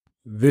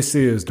This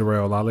is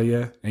Darrell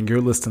Lalaye, and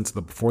you're listening to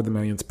the Before the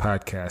Millions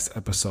podcast,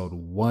 episode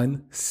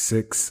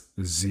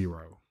 160.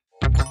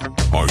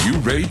 Are you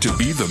ready to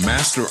be the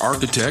master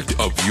architect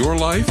of your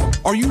life?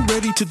 Are you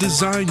ready to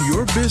design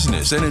your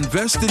business and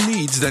invest in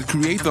needs that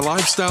create the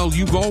lifestyle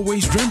you've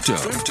always dreamt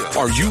of?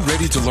 Are you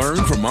ready to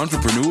learn from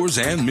entrepreneurs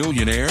and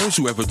millionaires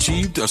who have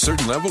achieved a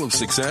certain level of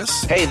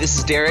success? Hey, this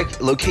is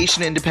Derek,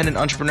 location independent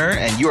entrepreneur,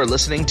 and you are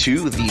listening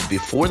to the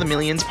Before the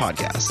Millions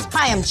podcast.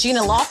 Hi, I'm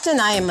Gina Lofton.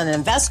 I am an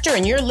investor,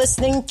 and you're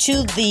listening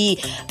to the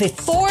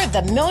Before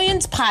the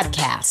Millions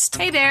podcast.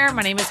 Hey there,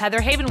 my name is Heather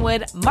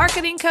Havenwood,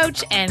 marketing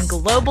coach and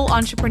global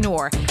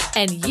entrepreneur,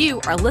 and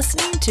you are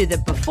listening to the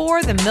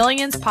Before the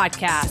Millions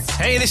podcast.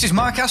 Hey, this is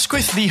Mark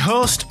Asquith, the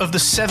host of the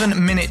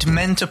 7-Minute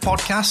Mentor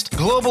podcast,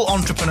 global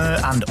entrepreneur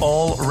and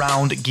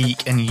all-round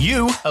geek, and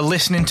you are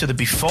listening to the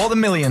Before the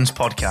Millions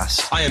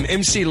podcast. I am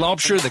MC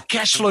Lobsher, the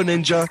Cashflow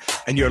Ninja,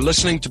 and you're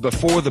listening to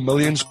Before the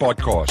Millions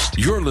podcast.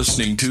 You're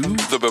listening to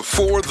the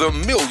Before the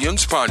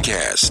Millions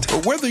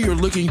podcast. Whether you're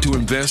looking to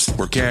invest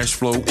for cash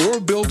flow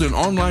or build an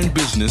online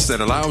business that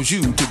allows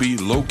you to be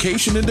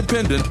location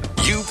independent,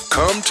 you've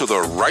come to the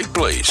right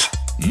place.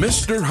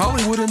 Mr.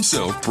 Hollywood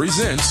himself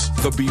presents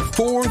the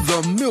Before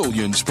the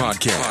Millions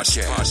podcast.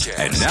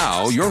 And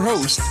now your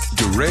host,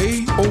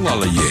 DeRay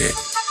Olalaye.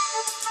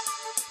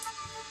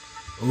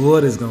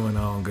 What is going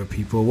on, good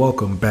people?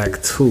 Welcome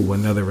back to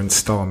another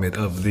installment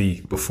of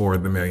the Before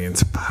the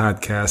Millions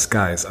podcast.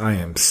 Guys, I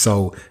am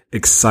so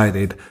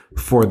excited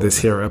for this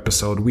here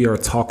episode. We are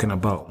talking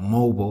about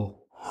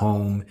mobile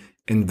home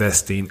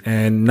investing,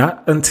 and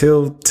not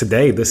until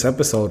today, this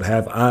episode,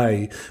 have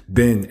I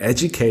been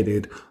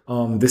educated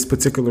on this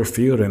particular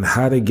field and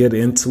how to get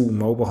into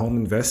mobile home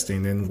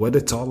investing and what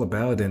it's all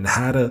about and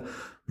how to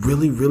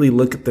really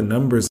look at the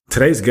numbers.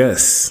 Today's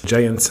guests,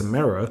 Jay and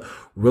Samara,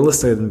 real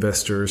estate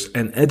investors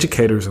and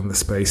educators in the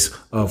space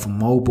of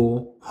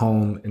mobile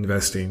home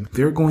investing.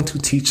 They're going to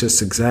teach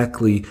us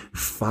exactly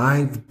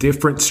 5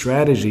 different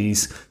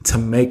strategies to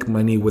make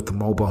money with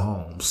mobile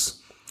homes.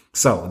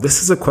 So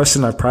this is a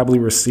question I've probably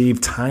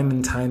received time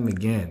and time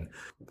again.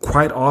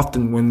 Quite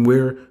often when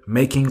we're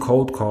making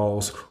cold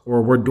calls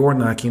or we're door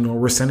knocking or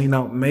we're sending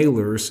out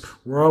mailers,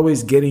 we're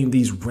always getting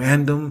these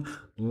random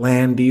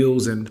land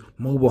deals and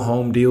mobile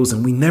home deals,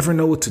 and we never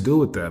know what to do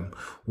with them.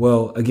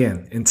 Well,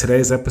 again, in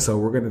today's episode,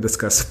 we're going to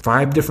discuss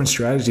 5 different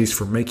strategies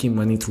for making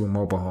money through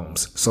mobile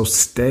homes. So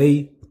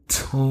stay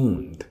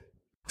tuned.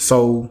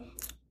 So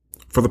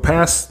for the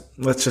past,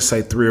 let's just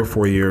say 3 or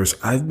 4 years,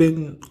 I've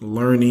been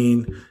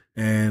learning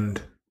and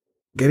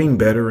getting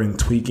better and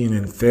tweaking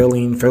and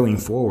failing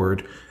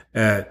forward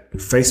at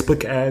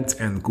Facebook ads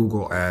and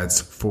Google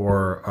ads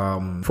for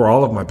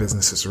all of my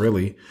businesses,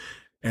 really.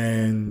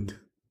 And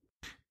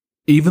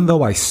even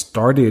though I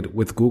started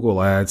with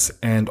Google ads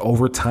and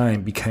over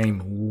time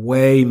became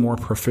way more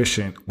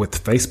proficient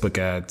with Facebook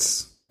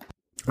ads,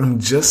 I'm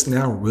just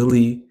now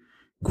really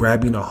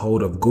grabbing a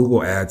hold of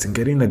Google ads and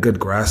getting a good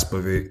grasp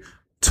of it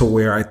to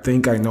where I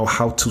think I know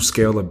how to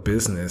scale a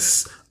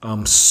business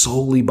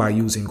solely by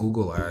using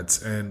Google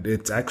ads. And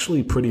it's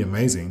actually pretty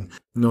amazing.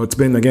 You know, it's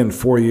been, again,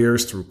 4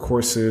 years through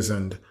courses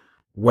and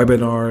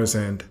webinars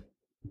and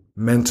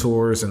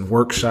mentors and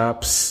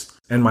workshops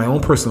and my own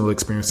personal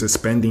experiences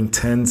spending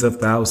tens of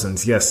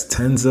thousands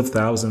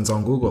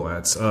on Google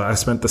ads. I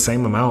spent the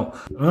same amount,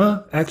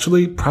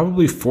 actually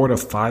probably 4 to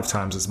 5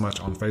 times as much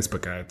on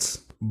Facebook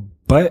ads.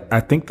 But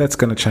I think that's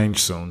going to change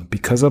soon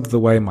because of the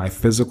way my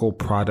physical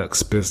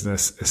products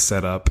business is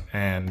set up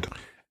and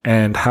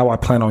how I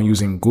plan on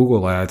using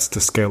Google ads to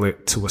scale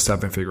it to a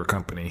 7-figure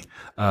company.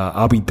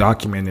 I'll be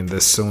documenting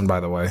this soon, by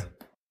the way.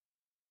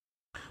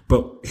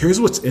 But here's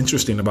what's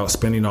interesting about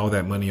spending all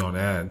that money on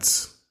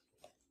ads.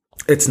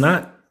 It's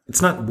not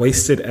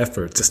wasted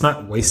efforts. It's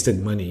not wasted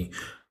money.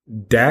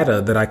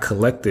 Data that I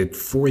collected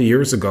 4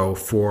 years ago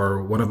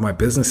for one of my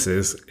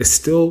businesses is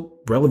still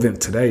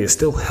relevant today. It's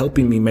still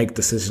helping me make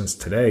decisions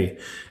today.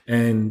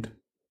 And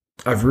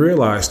I've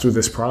realized through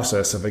this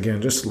process of,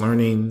 again, just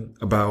learning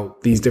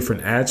about these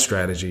different ad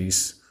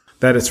strategies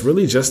that it's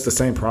really just the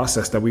same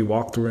process that we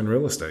walk through in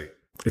real estate.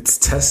 It's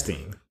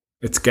testing.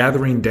 It's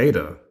gathering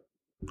data.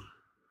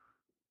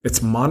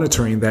 It's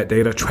monitoring that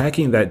data,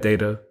 tracking that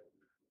data,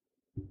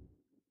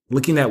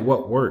 looking at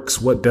what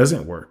works, what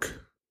doesn't work,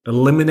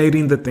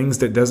 eliminating the things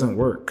that doesn't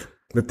work,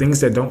 the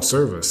things that don't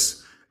serve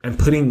us, and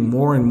putting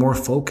more and more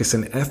focus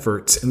and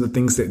efforts in the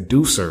things that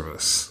do serve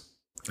us.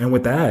 And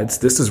with ads,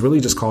 this is really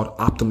just called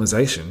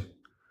optimization,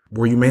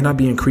 where you may not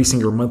be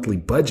increasing your monthly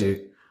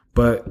budget,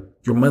 but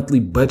your monthly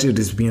budget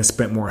is being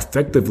spent more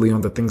effectively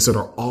on the things that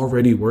are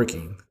already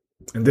working.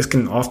 And this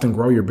can often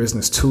grow your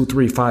business 2,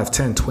 3, 5,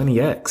 10,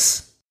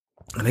 20x.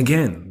 And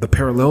again, the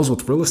parallels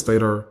with real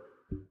estate are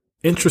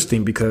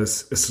interesting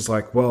because it's just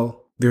like,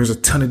 well, there's a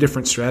ton of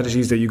different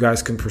strategies that you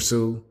guys can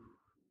pursue.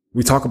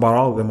 We talk about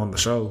all of them on the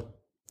show.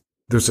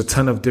 There's a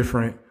ton of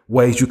different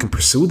ways you can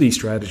pursue these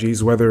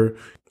strategies, whether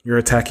you're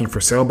attacking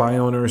for sale by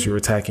owners, you're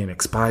attacking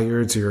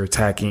expireds, you're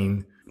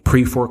attacking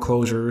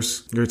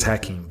pre-foreclosures, you're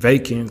attacking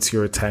vacants,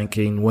 you're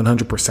attacking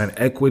 100%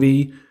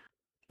 equity.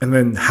 And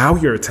then how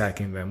you're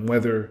attacking them,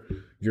 whether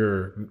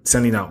you're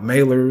sending out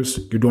mailers,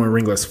 you're doing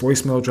ringless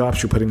voicemail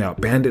drops, you're putting out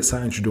bandit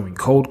signs, you're doing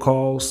cold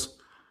calls,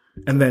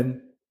 and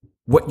then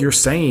what you're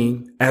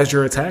saying as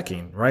you're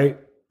attacking, right?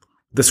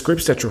 The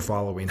scripts that you're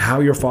following,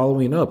 how you're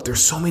following up.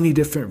 There's so many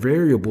different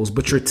variables,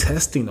 but you're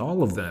testing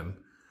all of them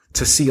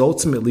to see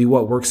ultimately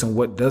what works and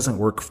what doesn't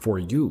work for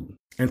you.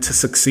 And to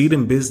succeed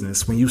in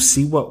business, when you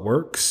see what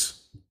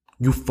works,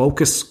 you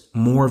focus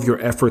more of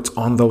your efforts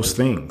on those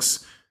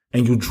things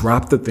and you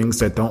drop the things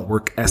that don't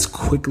work as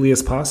quickly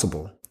as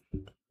possible.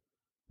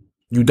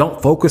 You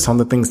don't focus on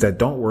the things that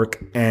don't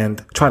work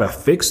and try to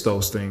fix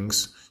those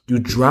things. You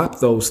drop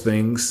those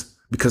things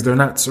because they're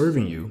not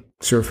serving you.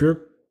 So if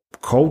you're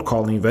cold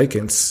calling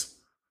vacants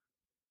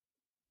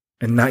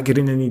and not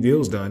getting any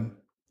deals done,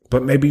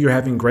 but maybe you're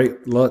having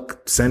great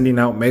luck sending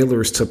out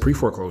mailers to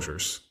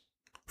pre-foreclosures,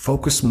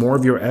 focus more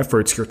of your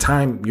efforts, your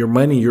time, your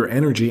money, your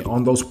energy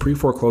on those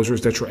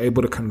pre-foreclosures that you're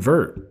able to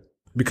convert.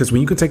 Because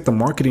when you can take the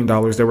marketing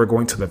dollars that were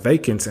going to the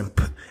vacants and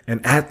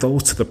add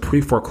those to the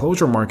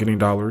pre-foreclosure marketing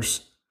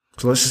dollars,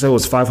 so let's just say it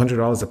was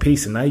 $500 a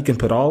piece, and now you can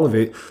put all of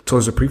it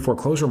towards the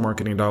pre-foreclosure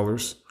marketing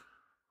dollars,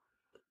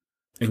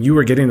 and you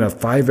were getting a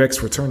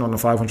 5x return on the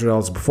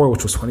 $500 before,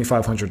 which was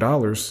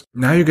 $2,500.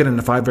 Now you're getting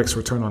a 5x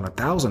return on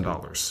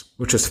 $1,000,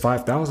 which is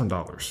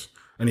 $5,000.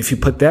 And if you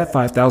put that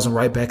 $5,000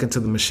 right back into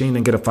the machine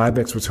and get a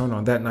 5x return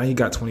on that, now you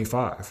got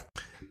 25.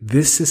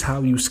 This is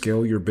how you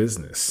scale your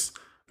business.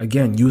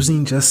 Again,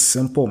 using just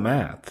simple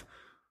math.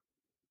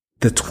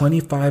 The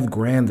 25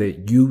 grand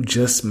that you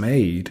just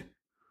made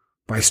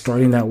by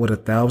starting out with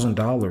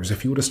 $1,000,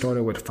 if you would have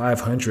started with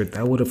 500,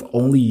 that would have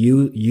only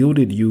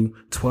yielded you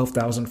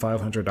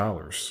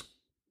 $12,500.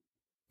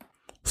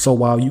 So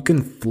while you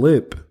can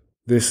flip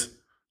this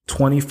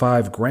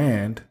 25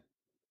 grand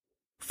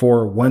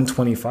for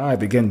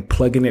 125, again,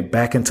 plugging it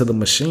back into the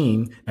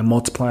machine and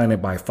multiplying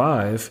it by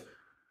 5,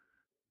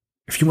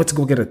 if you went to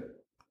go get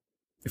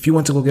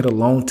a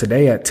loan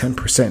today at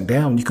 10%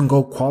 down, you can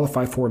go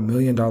qualify for $1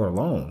 million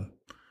loan.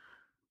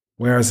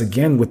 Whereas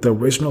again, with the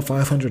original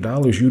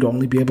 $500, you'd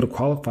only be able to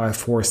qualify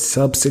for a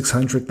sub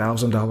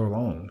 $600,000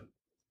 loan.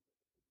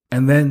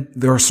 And then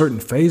there are certain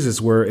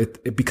phases where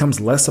it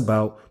becomes less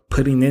about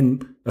putting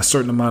in a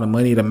certain amount of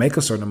money to make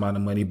a certain amount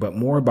of money, but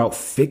more about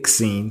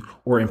fixing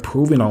or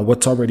improving on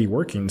what's already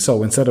working.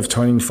 So instead of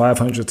turning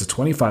 500 to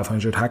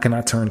 2,500, how can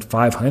I turn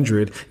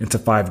 500 into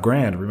 5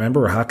 grand?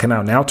 Remember, how can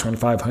I now turn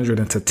 500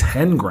 into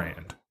 10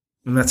 grand?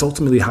 And that's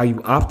ultimately how you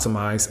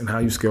optimize and how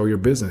you scale your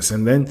business.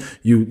 And then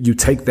you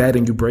take that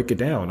and you break it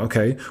down.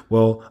 Okay,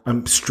 well,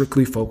 I'm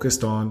strictly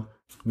focused on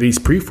these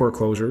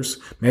pre-foreclosures.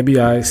 Maybe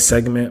I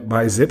segment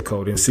by zip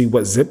code and see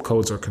what zip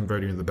codes are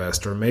converting the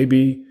best. Or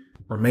maybe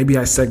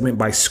I segment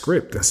by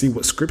script and see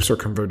what scripts are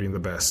converting the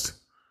best,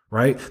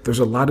 right? There's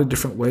a lot of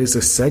different ways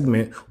to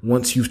segment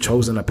once you've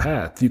chosen a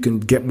path. You can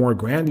get more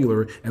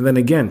granular and then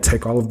again,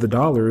 take all of the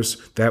dollars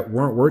that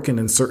weren't working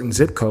in certain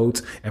zip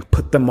codes and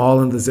put them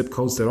all in the zip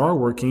codes that are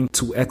working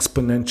to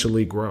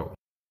exponentially grow.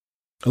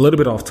 A little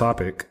bit off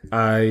topic,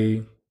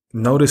 I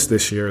noticed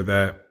this year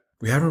that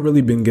we haven't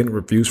really been getting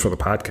reviews for the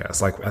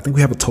podcast. Like, I think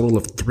we have a total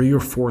of 3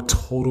 or 4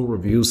 total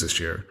reviews this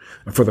year.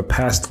 And for the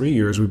past 3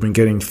 years, we've been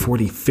getting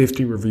 40,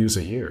 50 reviews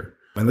a year.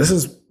 And this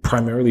is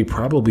primarily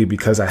probably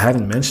because I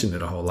haven't mentioned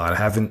it a whole lot. I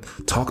haven't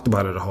talked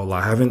about it a whole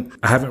lot.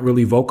 I haven't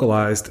really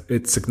vocalized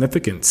its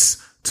significance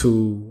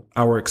to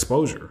our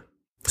exposure.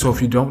 So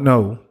if you don't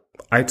know,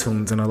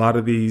 iTunes and a lot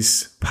of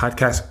these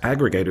podcast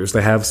aggregators,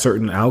 they have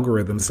certain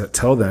algorithms that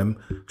tell them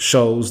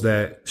shows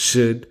that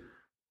should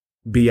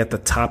be at the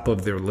top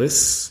of their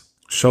lists,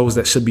 shows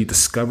that should be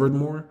discovered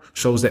more,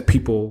 shows that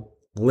people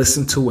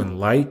listen to and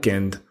like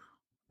and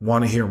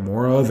want to hear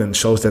more of, and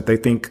shows that they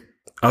think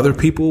other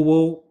people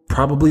will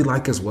probably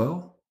like as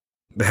well.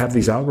 They have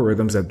these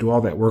algorithms that do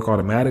all that work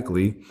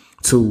automatically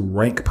to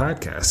rank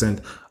podcasts.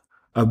 And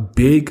a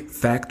big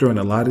factor in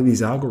a lot of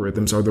these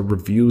algorithms are the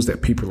reviews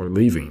that people are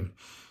leaving.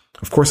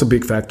 Of course, a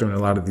big factor in a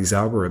lot of these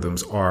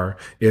algorithms are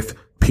if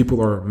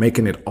people are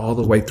making it all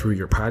the way through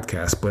your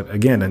podcast. But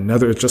again,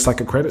 it's just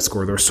like a credit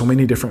score. There are so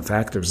many different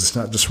factors. It's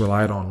not just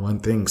relied on one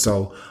thing.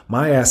 So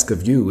my ask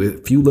of you,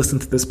 if you listen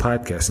to this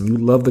podcast and you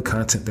love the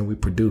content that we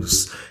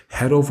produce,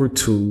 head over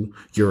to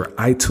your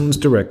iTunes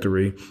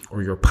directory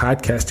or your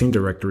podcasting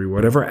directory,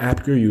 whatever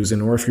app you're using,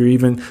 or if you're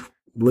even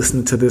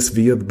listening to this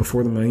via the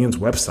Before the Millions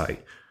website,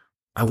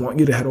 I want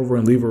you to head over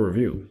and leave a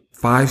review.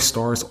 5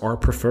 stars are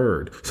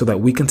preferred so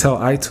that we can tell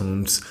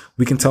iTunes,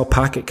 we can tell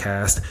Pocket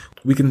Cast,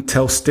 we can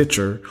tell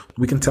Stitcher,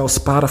 we can tell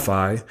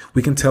Spotify,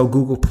 we can tell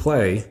Google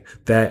Play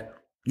that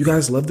you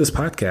guys love this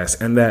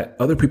podcast and that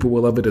other people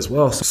will love it as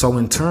well. So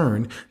in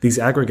turn, these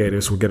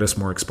aggregators will get us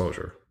more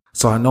exposure.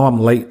 So I know I'm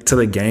late to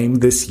the game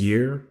this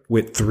year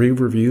with 3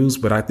 reviews,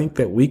 but I think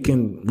that we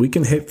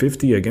can hit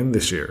 50 again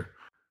this year.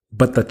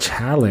 But the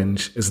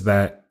challenge is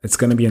that it's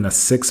going to be in a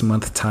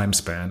 6-month time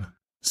span.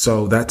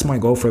 So that's my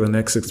goal for the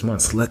next 6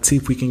 months. Let's see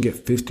if we can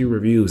get 50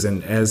 reviews.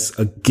 And as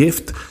a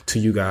gift to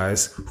you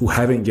guys who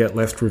haven't yet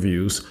left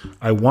reviews,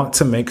 I want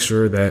to make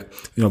sure that,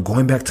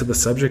 going back to the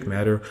subject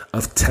matter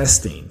of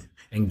testing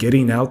and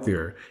getting out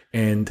there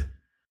and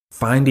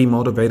finding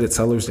motivated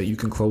sellers that you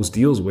can close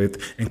deals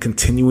with and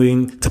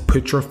continuing to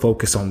put your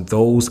focus on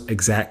those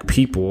exact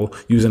people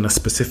using a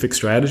specific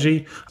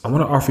strategy, I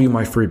want to offer you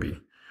my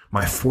freebie,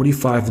 my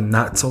 45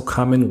 not so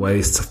common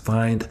ways to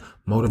find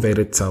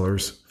motivated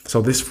sellers. So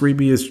this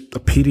freebie is a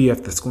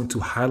PDF that's going to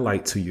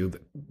highlight to you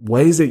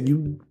ways that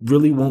you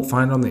really won't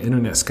find on the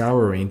internet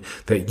scouring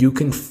that you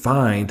can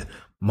find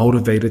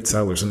motivated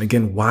sellers. And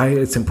again, why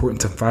it's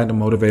important to find a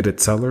motivated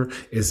seller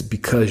is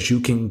because you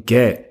can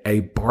get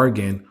a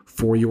bargain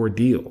for your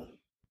deal.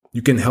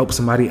 You can help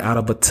somebody out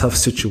of a tough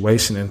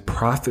situation and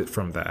profit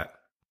from that.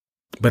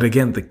 But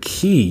again, the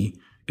key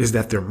is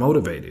that they're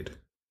motivated,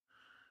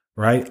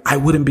 right? I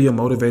wouldn't be a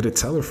motivated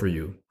seller for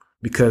you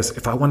because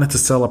if I wanted to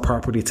sell a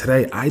property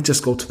today, I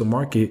just go to the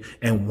market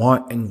and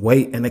want and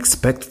wait and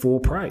expect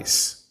full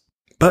price.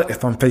 But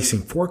if I'm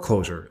facing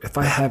foreclosure, if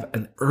I have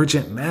an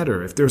urgent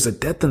matter, if there's a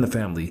death in the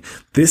family,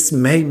 this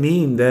may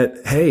mean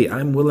that, hey,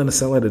 I'm willing to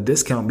sell at a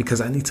discount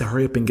because I need to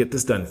hurry up and get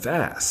this done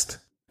fast.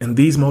 And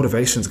these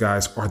motivations,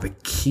 guys, are the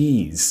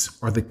keys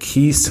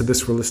to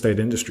this real estate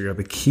industry, are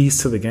the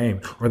keys to the game,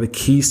 are the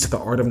keys to the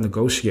art of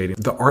negotiating,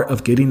 the art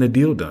of getting a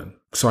deal done.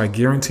 So I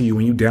guarantee you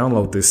when you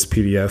download this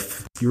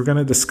PDF, you're going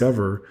to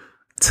discover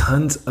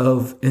tons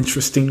of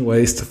interesting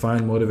ways to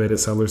find motivated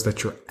sellers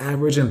that your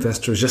average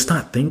investor is just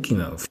not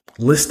thinking of.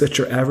 Lists that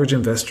your average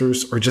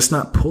investors are just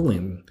not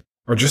pulling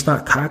or just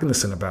not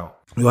cognizant about.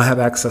 You'll have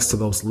access to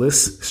those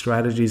lists,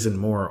 strategies, and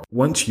more.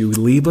 Once you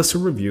leave us a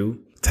review,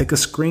 take a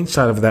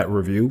screenshot of that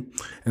review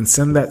and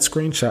send that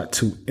screenshot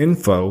to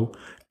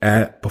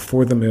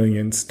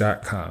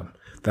info@beforethemillions.com.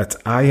 That's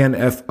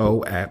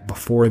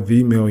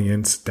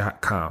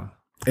info@beforethemillions.com.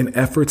 In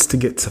efforts to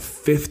get to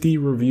 50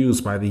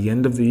 reviews by the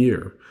end of the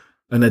year,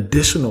 an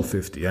additional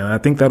 50, and I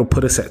think that'll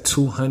put us at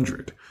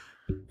 200.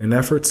 In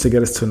efforts to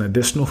get us to an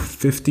additional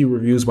 50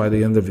 reviews by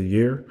the end of the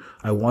year,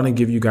 I want to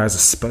give you guys a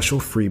special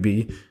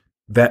freebie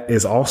that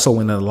is also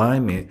in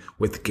alignment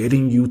with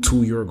getting you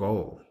to your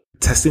goal.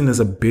 Testing is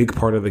a big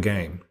part of the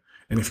game.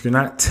 And if you're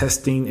not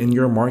testing in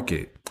your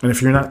market, and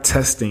if you're not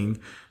testing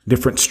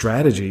different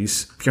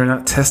strategies, if you're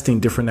not testing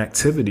different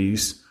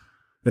activities,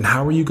 then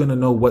how are you going to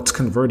know what's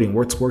converting,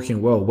 what's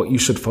working well, what you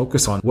should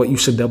focus on, what you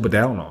should double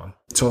down on?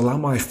 So allow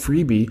my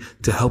freebie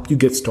to help you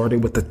get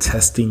started with the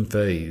testing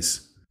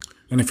phase.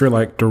 And if you're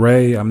like,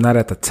 DeRay, I'm not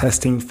at the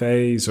testing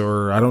phase,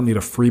 or I don't need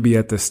a freebie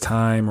at this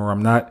time, or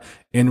I'm not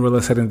in real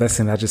estate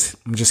investing, I'm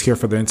just here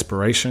for the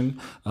inspiration,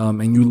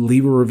 and you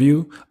leave a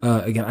review,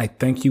 again, I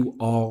thank you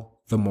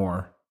all the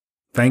more.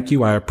 Thank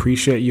you. I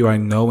appreciate you. I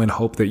know and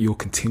hope that you'll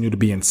continue to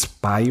be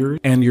inspired,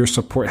 and your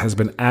support has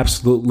been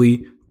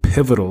absolutely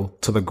pivotal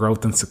to the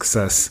growth and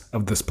success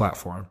of this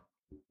platform.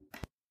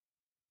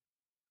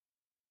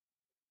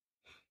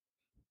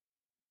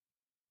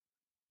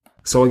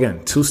 So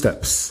again, 2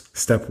 steps.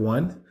 Step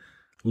 1,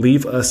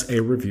 leave us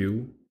a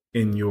review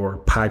in your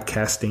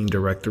podcasting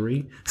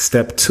directory.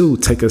 Step 2,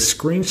 take a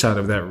screenshot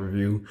of that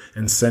review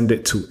and send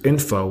it to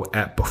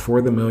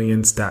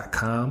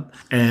info@beforethemillions.com.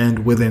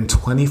 And within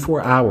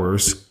 24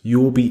 hours,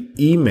 you will be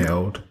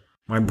emailed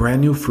my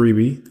brand new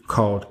freebie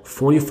called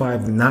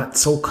 45 Not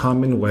So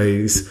Common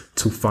Ways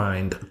to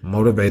Find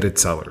Motivated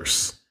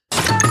Sellers.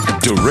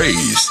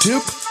 DeRay's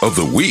Tip of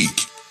the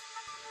Week.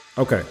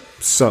 Okay,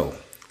 so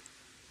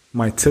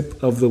my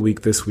tip of the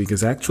week this week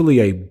is actually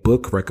a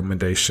book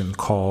recommendation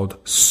called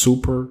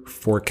Super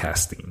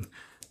Forecasting: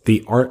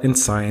 The Art and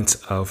Science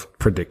of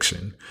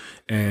Prediction.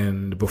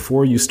 And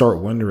before you start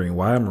wondering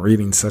why I'm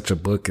reading such a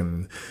book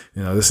and,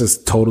 this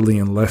is totally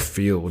in left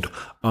field,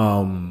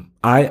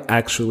 I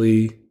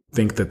actually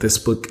think that this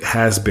book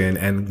has been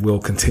and will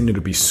continue to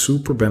be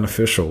super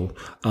beneficial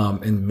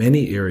in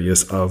many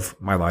areas of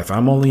my life.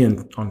 I'm only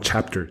on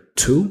chapter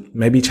 2,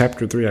 maybe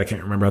chapter 3. I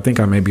can't remember. I think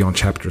I may be on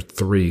chapter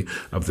 3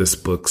 of this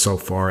book so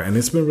far, and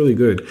it's been really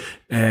good.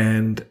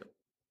 And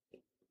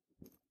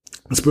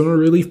it's been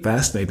really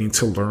fascinating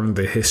to learn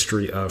the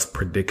history of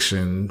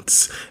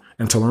predictions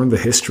and to learn the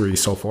history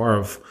so far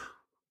of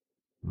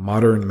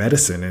modern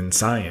medicine and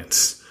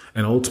science,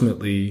 and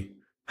ultimately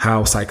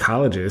how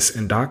psychologists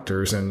and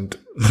doctors and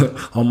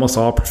almost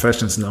all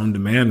professions known to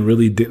man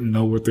really didn't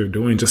know what they're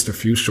doing just a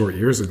few short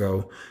years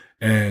ago.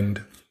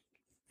 And,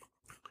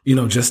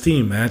 just to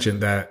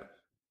imagine that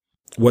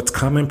what's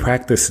common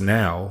practice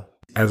now,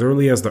 as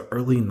early as the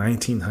early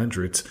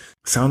 1900s,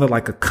 sounded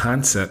like a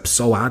concept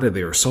so out of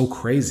there, so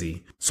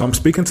crazy. So I'm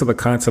speaking to the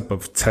concept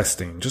of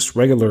testing, just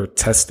regular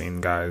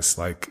testing, guys.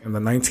 Like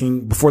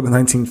before the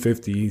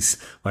 1950s,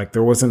 like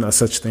there wasn't a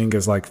such thing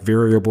as like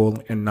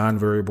variable and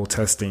non-variable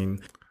testing.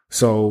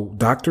 So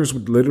doctors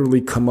would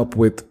literally come up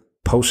with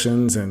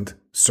potions and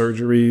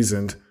surgeries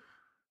and,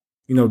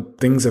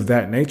 things of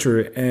that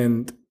nature.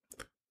 And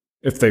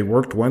if they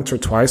worked once or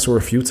twice or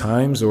a few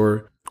times,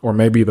 or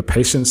maybe the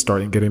patient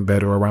started getting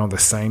better around the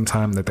same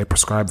time that they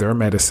prescribed their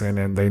medicine,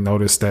 and they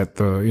noticed that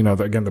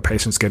the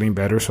patient's getting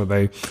better. So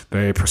they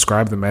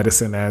prescribe the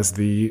medicine as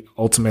the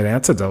ultimate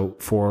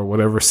antidote for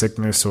whatever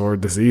sickness or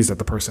disease that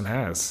the person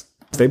has.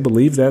 They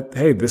believed that,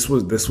 hey, this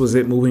was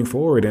it moving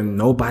forward, and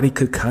nobody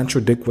could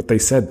contradict what they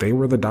said. They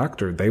were the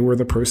doctor. They were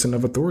the person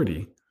of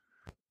authority.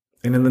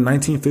 And in the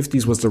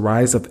 1950s was the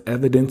rise of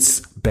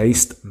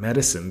evidence-based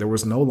medicine. There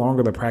was no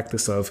longer the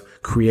practice of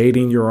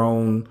creating your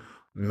own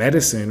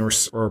medicine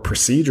or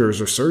procedures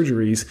or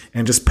surgeries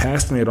and just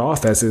passing it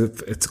off as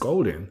if it's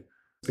golden.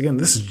 Again,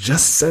 this is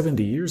just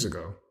 70 years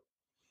ago.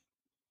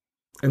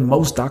 And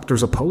most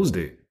doctors opposed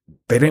it.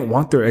 They didn't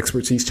want their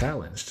expertise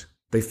challenged.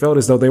 They felt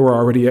as though they were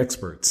already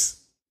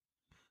experts.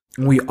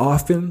 And we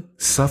often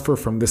suffer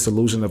from this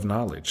illusion of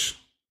knowledge.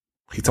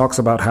 He talks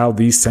about how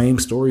these same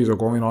stories are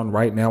going on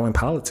right now in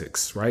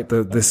politics, right?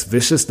 This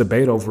vicious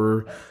debate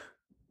over,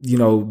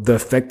 the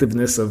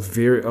effectiveness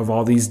of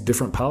all these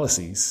different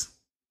policies.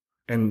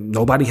 And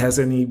nobody has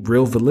any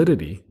real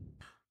validity.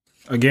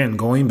 Again,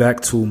 going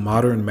back to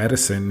modern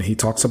medicine, he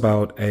talks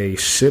about a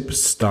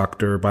ship's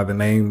doctor by the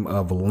name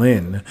of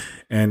Lynn.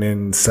 And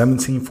in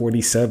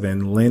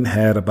 1747, Lynn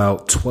had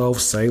about 12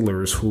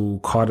 sailors who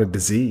caught a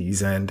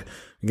disease. And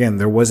again,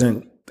 there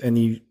wasn't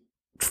any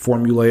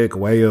formulaic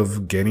way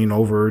of getting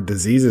over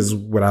diseases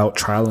without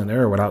trial and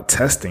error, without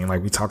testing,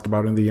 like we talked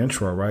about in the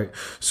intro, right?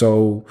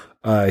 So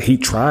he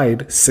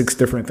tried 6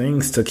 different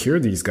things to cure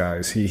these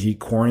guys. He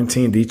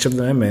quarantined each of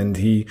them, and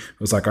he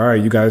was like, all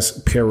right, you guys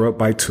pair up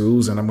by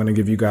 2s, and I'm going to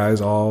give you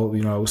guys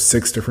all,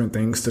 6 different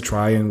things to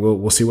try, and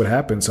we'll see what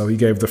happens. So he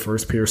gave the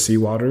first pair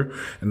seawater,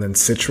 and then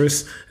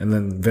citrus, and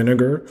then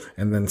vinegar,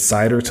 and then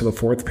cider to the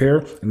 4th pair,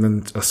 and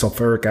then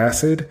sulfuric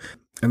acid,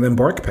 and then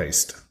bark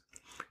paste.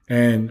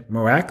 And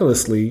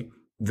miraculously,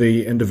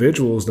 the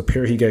individuals, the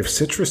pair he gave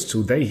citrus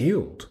to, they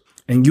healed.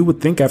 And you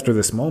would think after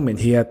this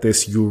moment, he had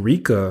this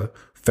eureka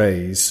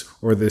phase,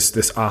 or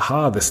this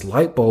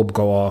light bulb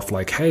go off,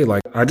 like, hey,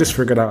 like, I just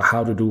figured out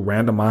how to do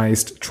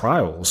randomized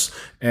trials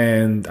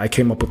and I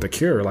came up with a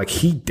cure. Like,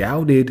 he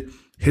doubted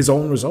his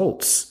own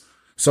results.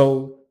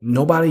 So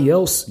nobody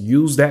else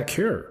used that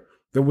cure.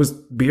 There was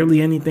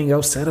barely anything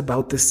else said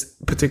about this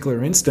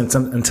particular instance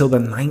until the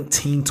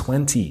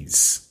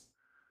 1920s.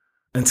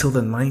 Until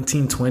the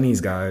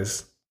 1920s,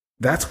 guys.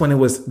 That's when it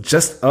was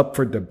just up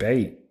for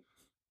debate.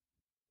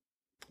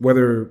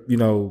 Whether,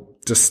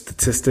 just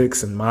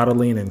statistics and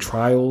modeling and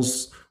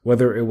trials,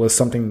 whether it was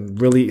something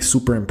really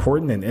super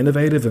important and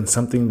innovative and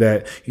something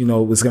that,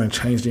 was going to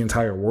change the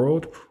entire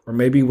world, or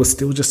maybe it was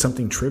still just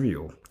something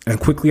trivial. And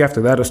quickly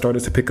after that, it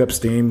started to pick up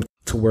steam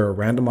to where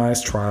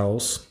randomized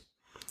trials,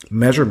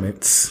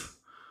 measurements,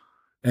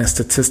 and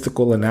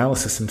statistical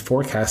analysis and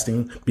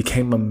forecasting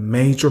became a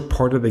major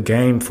part of the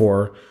game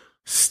for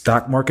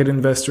stock market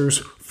investors,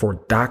 for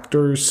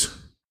doctors,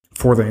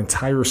 for the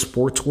entire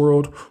sports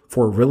world,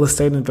 for real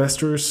estate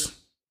investors,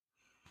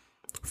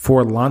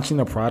 for launching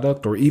a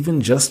product, or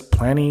even just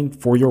planning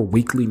for your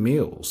weekly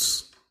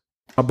meals.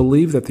 I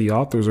believe that the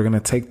authors are going to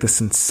take this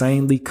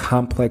insanely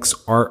complex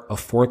art of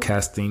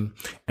forecasting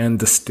and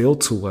distill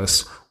to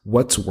us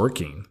what's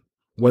working,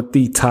 what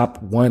the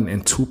top 1%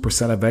 and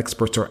 2% of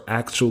experts are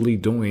actually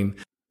doing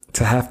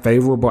to have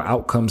favorable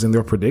outcomes in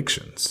their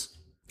predictions.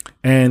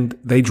 And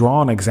they draw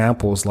on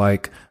examples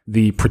like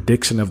the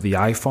prediction of the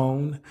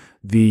iPhone,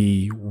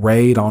 the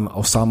raid on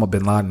Osama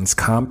bin Laden's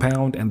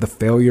compound, and the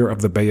failure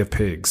of the Bay of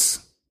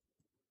Pigs.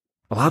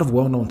 A lot of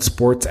well-known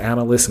sports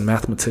analysts and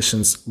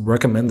mathematicians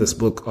recommend this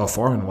book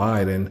far and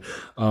wide. And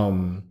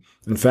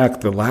in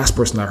fact, the last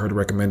person I heard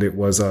recommend it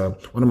was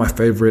one of my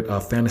favorite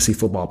fantasy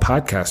football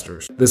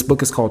podcasters. This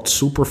book is called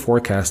Super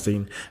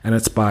Forecasting, and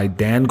it's by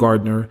Dan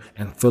Gardner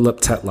and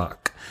Philip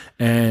Tetlock.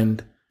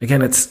 And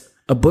again, it's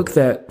a book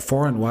that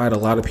far and wide, a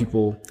lot of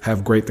people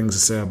have great things to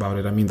say about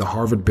it. I mean, the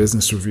Harvard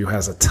Business Review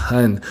has a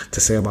ton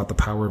to say about the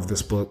power of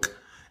this book.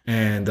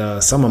 And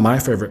some of my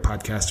favorite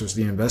podcasters,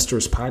 the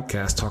Investors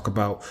Podcast, talk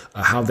about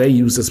how they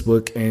use this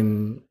book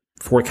in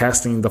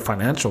forecasting the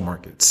financial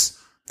markets,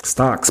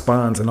 stocks,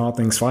 bonds, and all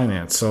things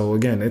finance. So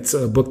again, it's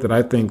a book that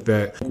I think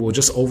that will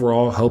just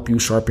overall help you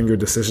sharpen your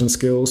decision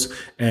skills.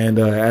 And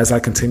as I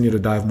continue to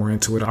dive more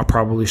into it, I'll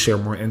probably share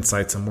more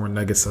insights and more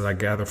nuggets that I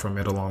gather from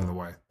it along the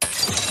way.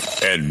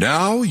 And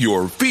now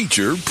your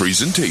feature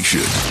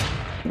presentation.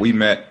 We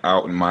met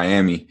out in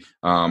Miami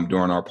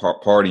during our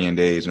partying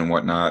days and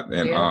whatnot.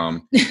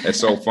 And it's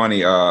so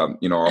funny,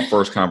 our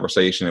first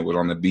conversation, it was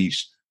on the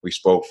beach. We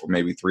spoke for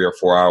maybe 3 or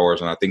 4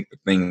 hours. And I think the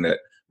thing that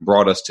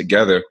brought us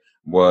together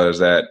was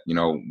that,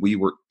 we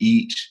were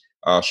each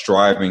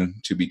striving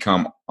to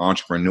become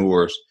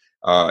entrepreneurs,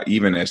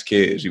 even as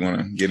kids. You want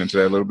to get into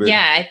that a little bit?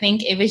 Yeah, I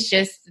think it was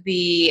just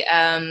the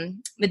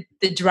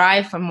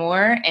drive for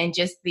more, and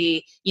just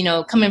the,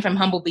 coming from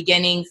humble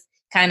beginnings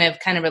kind of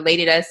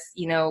related us,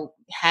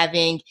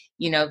 having,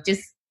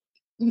 just,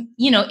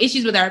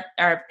 issues with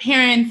our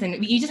parents,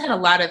 and you just had a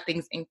lot of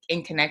things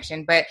in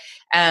connection. But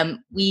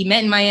we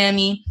met in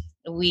Miami.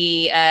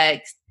 We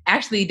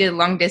actually did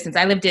long distance.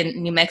 I lived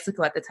in New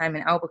Mexico at the time,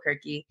 in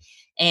Albuquerque,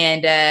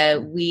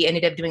 and we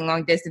ended up doing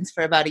long distance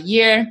for about a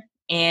year.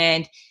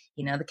 And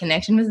the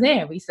connection was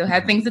there. We still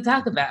had things to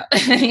talk about,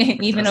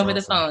 even over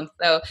the phone.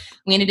 So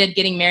we ended up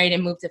getting married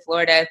and moved to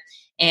Florida.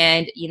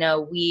 And,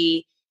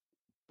 we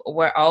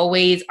we're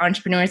always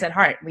entrepreneurs at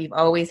heart. We've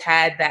always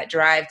had that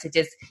drive to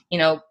just,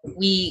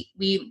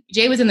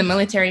 Jay was in the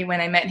military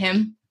when I met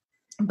him.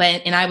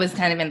 And I was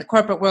kind of in the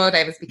corporate world.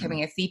 I was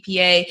becoming a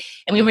CPA,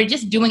 and we were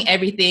just doing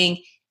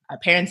everything our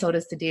parents told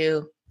us to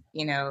do,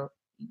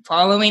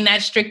 following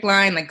that strict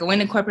line, like going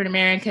to corporate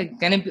America,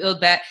 going to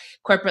build that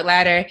corporate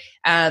ladder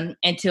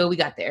until we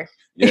got there.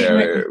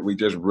 Yeah, we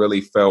just really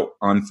felt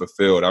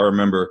unfulfilled. I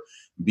remember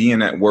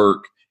being at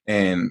work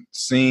and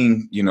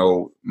seeing,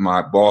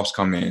 my boss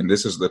come in.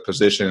 This is the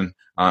position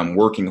I'm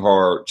working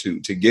hard to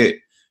get.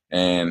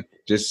 And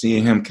just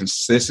seeing him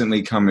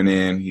consistently coming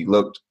in, he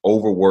looked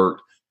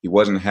overworked. He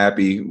wasn't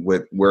happy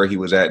with where he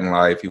was at in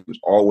life. He was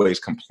always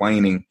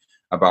complaining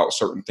about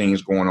certain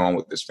things going on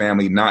with his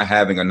family, not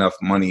having enough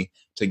money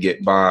to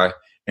get by,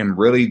 and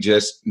really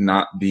just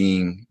not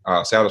being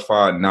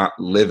satisfied, not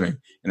living.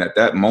 And at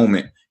that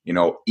moment,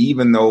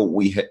 even though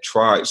we had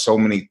tried so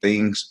many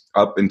things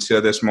up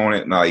until this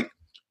moment, like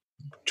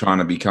trying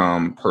to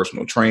become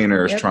personal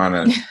trainers,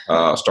 trying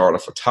to start a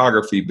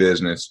photography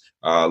business,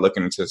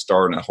 looking into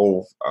starting a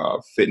whole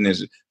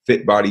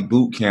fit body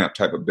boot camp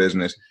type of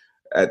business.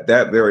 At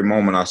that very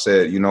moment, I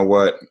said, you know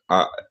what,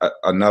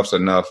 enough's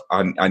enough.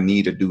 I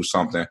need to do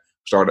something.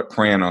 Started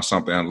praying on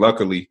something. And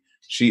luckily,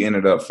 she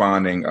ended up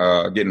finding,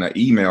 getting an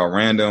email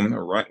random.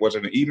 Was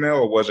it an email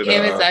or was it?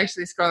 It was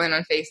actually scrolling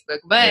on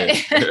Facebook.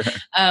 But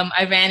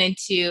I ran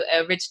into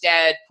a Rich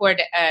Dad, Poor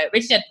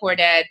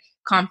Dad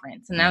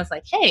conference. And I was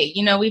like, hey,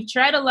 we've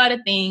tried a lot of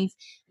things.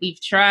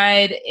 We've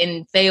tried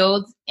and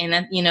failed.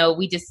 And,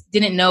 we just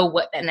didn't know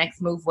what that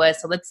next move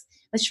was. So let's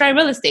try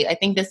real estate. I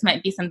think this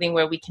might be something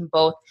where we can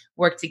both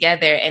work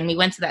together. And we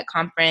went to that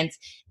conference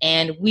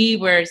and we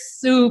were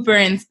super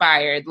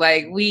inspired.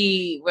 Like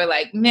we were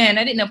like, man,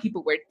 I didn't know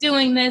people were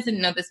doing this. I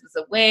didn't know this was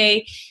a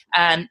way.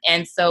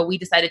 And so we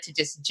decided to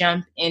just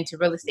jump into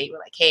real estate. We're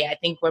like, hey, I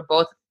think we're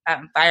both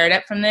fired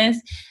up from this.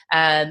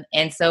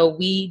 And so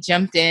we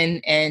jumped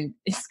in and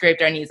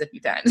scraped our knees a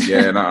few times.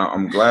 Yeah, and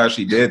I'm glad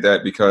she did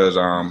that because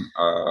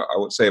I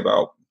would say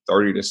about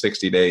 30 to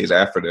 60 days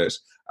after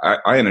this,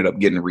 I ended up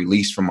getting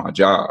released from my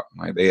job.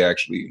 Like they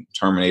actually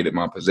terminated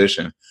my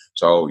position.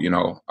 So,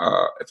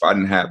 if I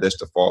didn't have this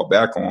to fall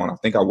back on, I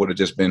think I would have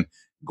just been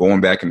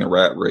going back in the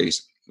rat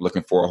race,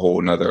 looking for a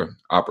whole nother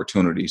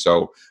opportunity.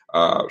 So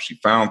she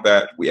found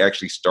that. We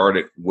actually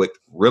started with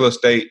real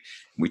estate.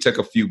 We took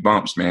a few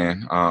bumps,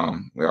 man.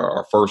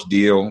 Our first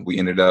deal, we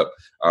ended up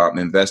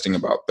investing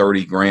about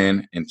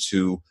 $30,000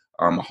 into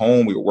a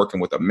home. We were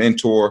working with a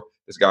mentor.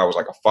 This guy was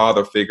like a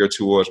father figure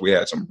to us. We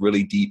had some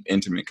really deep,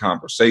 intimate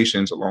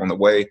conversations along the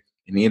way,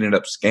 and he ended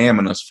up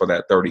scamming us for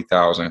that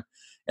 $30,000.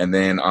 And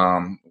then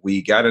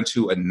we got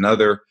into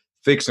another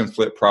fix and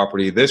flip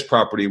property. This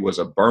property was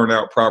a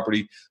burnout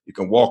property. You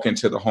can walk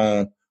into the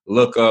home,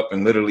 look up,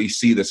 and literally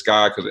see the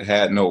sky because it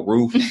had no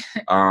roof.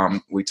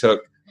 We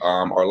took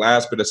our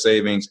last bit of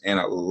savings and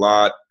a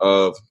lot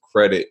of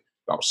credit,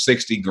 about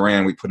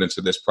 $60,000 we put into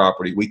this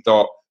property. We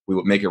thought we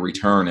would make a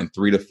return in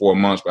 3 to 4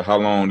 months, but how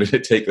long did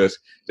it take us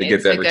to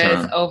get that return? It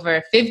took us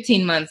over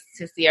 15 months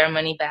to see our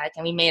money back,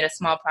 and we made a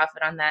small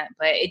profit on that.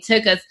 But it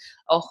took us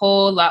a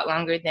whole lot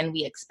longer than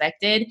we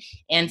expected.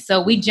 And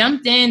so we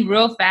jumped in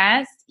real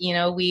fast.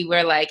 We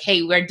were like,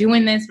 hey, we're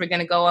doing this. We're going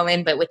to go all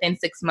in. But within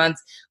 6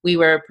 months, we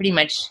were pretty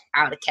much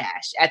out of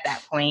cash at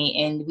that point.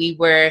 And we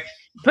were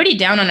pretty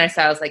down on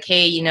ourselves. Like,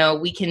 hey,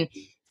 we can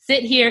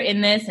sit here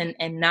in this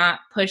and not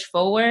push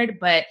forward,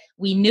 but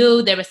we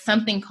knew there was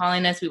something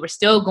calling us. We were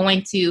still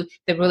going to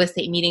the real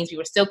estate meetings. We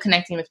were still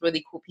connecting with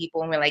really cool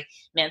people. And we're like,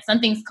 man,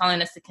 something's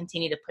calling us to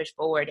continue to push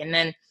forward. And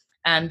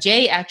then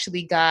Jay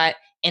actually got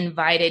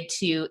invited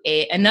to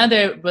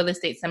another real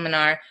estate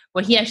seminar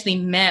where he actually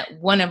met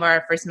one of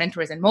our first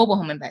mentors in mobile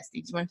home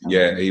investing.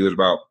 Yeah, he was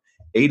about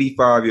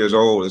 85 years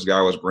old. This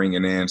guy was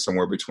bringing in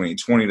somewhere between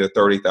 $20,000 to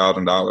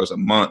 $30,000 a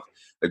month.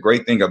 The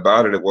great thing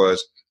about it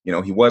was,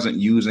 he wasn't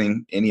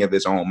using any of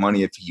his own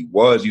money. If he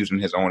was using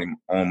his own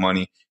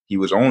money, he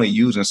was only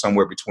using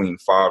somewhere between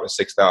 $5,000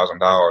 to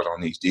 $6,000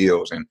 on these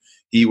deals. And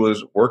he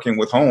was working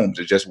with homes.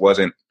 It just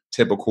wasn't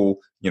typical,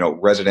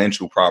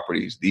 residential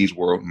properties. These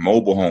were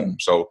mobile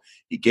homes. So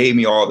he gave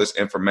me all this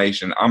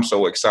information. I'm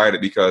so excited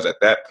because at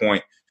that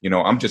point,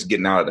 I'm just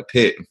getting out of the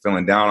pit and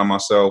feeling down on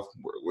myself.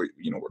 We're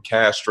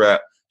cash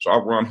strapped. So I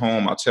run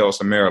home. I tell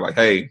Samara, like,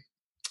 hey,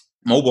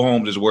 mobile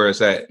homes is where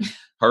it's at.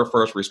 Her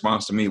first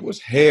response to me was,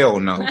 hell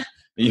no.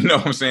 You know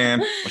what I'm saying?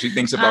 When she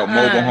thinks about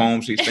mobile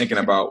homes, she's thinking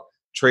about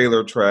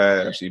trailer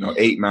trash,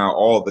 8 Mile,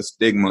 all the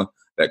stigma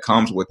that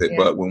comes with it. Yeah.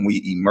 But when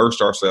we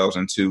immersed ourselves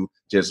into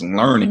just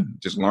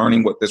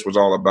learning what this was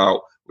all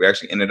about, we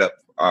actually ended up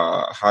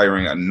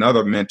hiring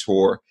another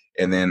mentor.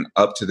 And then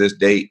up to this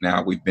date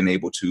now, we've been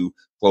able to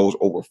close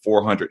over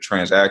 400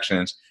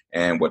 transactions.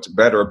 And what's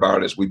better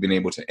about it is we've been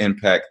able to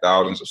impact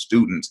thousands of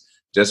students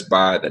just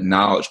by the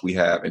knowledge we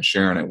have and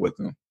sharing it with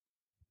them.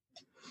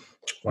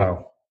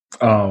 Wow.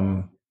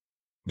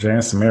 Jay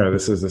and Samara,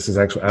 this is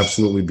actually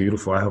absolutely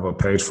beautiful. I have a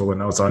page full of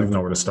notes. I don't even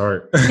know where to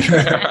start.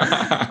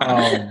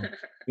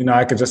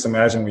 I could just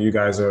imagine when you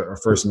guys are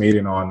first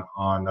meeting on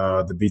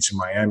the beach in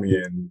Miami,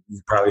 and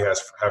you probably have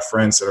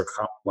friends that are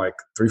like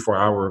 3-4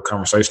 hour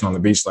conversation on the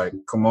beach. Like,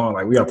 come on,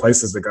 like we got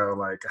places to go.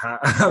 Like,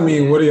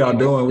 what are y'all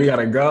doing? We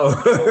gotta go.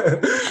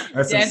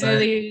 That's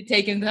definitely insane.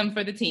 taking them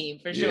for the team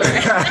for sure.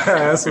 Yeah.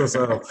 That's what's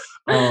up.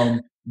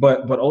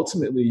 But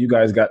ultimately, you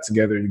guys got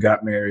together, you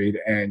got married,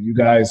 and you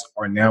guys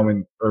are now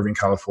in Irvine,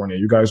 California.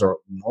 You guys are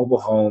mobile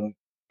home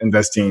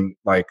investing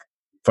like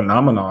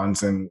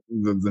phenomenons, and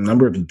the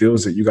number of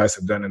deals that you guys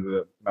have done and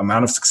the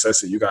amount of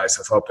success that you guys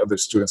have helped other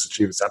students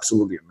achieve is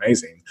absolutely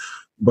amazing.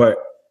 But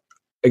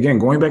again,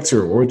 going back to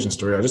your origin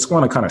story, I just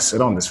want to kind of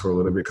sit on this for a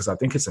little bit because I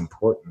think it's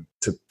important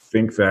to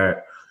think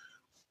that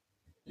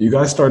you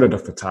guys started a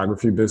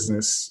photography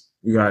business.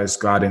 You guys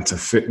got into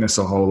fitness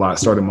a whole lot,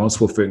 started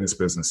multiple fitness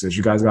businesses.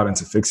 You guys got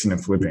into fixing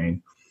and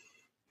flipping.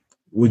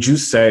 Would you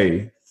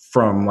say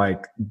from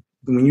like,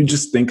 when you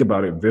just think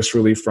about it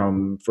viscerally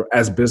for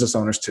as business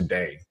owners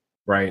today,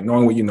 right,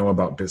 knowing what you know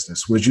about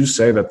business, would you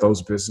say that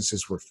those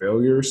businesses were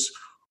failures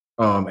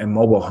and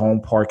mobile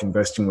home park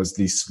investing was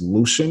the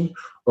solution?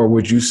 Or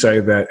would you say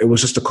that it was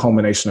just a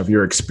culmination of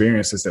your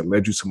experiences that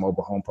led you to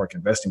mobile home park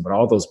investing, but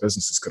all those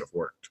businesses could have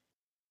worked?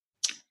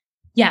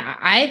 Yeah,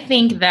 I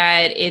think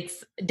that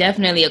it's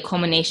definitely a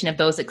culmination of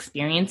those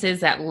experiences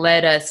that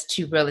led us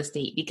to real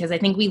estate, because I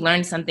think we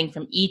learned something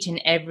from each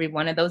and every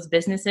one of those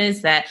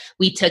businesses that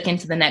we took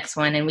into the next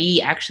one. And we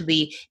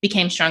actually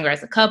became stronger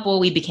as a couple.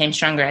 We became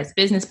stronger as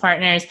business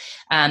partners,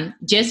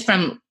 just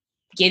from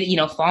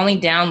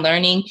falling down,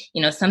 learning,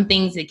 some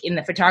things in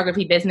the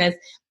photography business.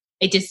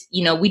 It just,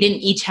 we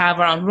didn't each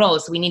have our own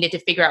roles. So we needed to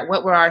figure out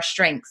what were our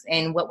strengths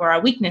and what were our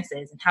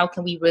weaknesses and how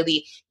can we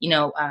really,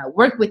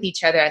 work with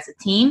each other as a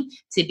team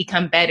to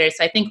become better.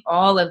 So I think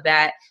all of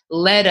that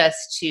led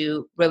us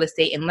to real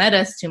estate and led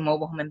us to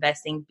mobile home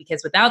investing,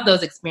 because without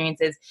those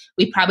experiences,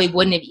 we probably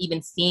wouldn't have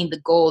even seen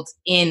the gold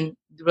in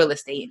real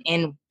estate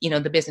and,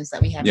 the business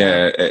that we have.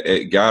 Yeah,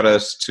 it got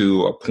us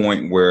to a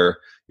point where,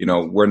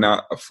 we're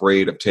not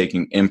afraid of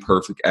taking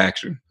imperfect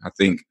action. I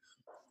think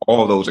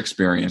all those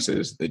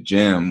experiences, the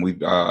gym, we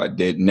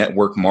did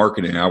network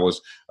marketing. I was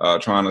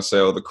trying to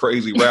sell the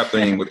crazy rap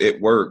thing with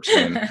It Works,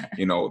 and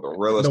the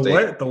real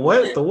estate. The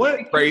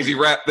what? Crazy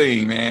rap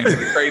thing, man.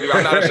 Crazy.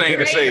 I'm not ashamed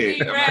to say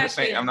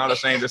it. I'm not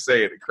ashamed to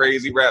say it. The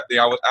crazy rap thing.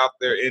 I was out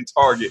there in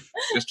Target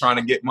just trying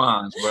to get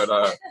mine, but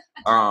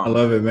I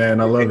love it, man.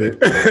 I love it.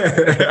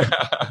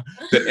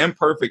 The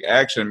imperfect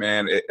action,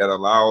 man. It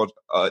allowed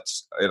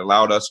us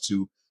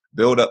to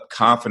build up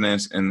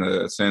confidence in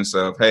the sense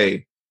of,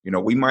 hey,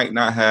 we might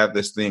not have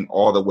this thing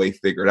all the way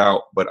figured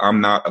out, but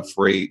I'm not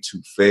afraid to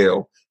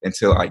fail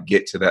until I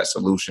get to that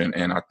solution.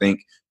 And I think,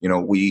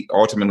 we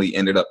ultimately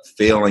ended up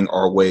failing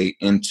our way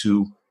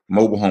into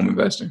mobile home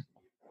investing.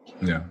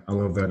 Yeah, I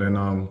love that.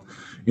 And,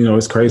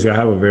 it's crazy. I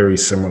have a very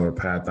similar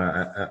path.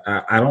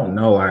 I don't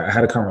know. I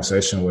had a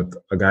conversation with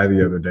a guy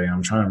the other day.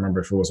 I'm trying to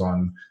remember if it was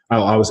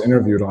I was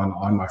interviewed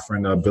on my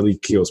friend Billy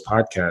Keel's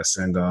podcast.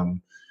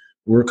 And,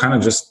 we're kind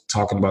of just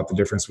talking about the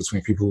difference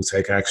between people who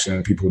take action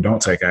and people who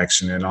don't take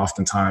action. And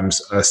oftentimes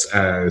us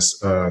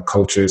as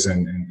coaches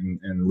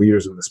and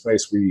leaders in the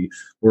space,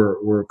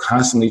 we're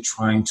constantly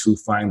trying to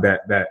find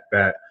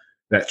that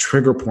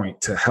trigger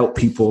point to help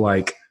people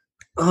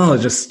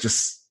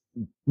just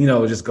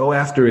go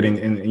after it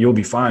and you'll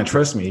be fine.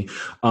 Trust me.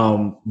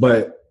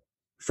 But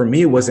for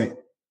me,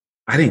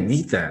 I didn't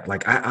need that.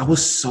 Like I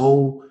was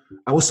so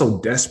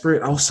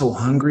desperate. I was so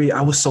hungry.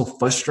 I was so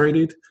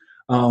frustrated.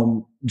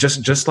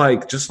 Just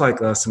like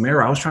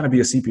Samara, I was trying to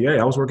be a CPA.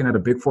 I was working at a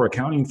Big Four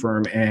accounting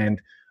firm, and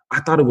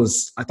I thought it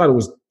was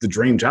the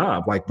dream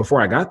job. Like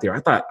before I got there, I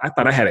thought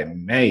I had it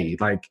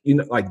made. Like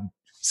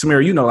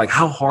Samara, like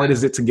how hard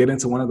is it to get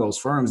into one of those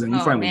firms, and you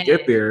finally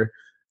get there.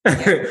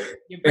 Yeah.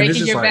 You're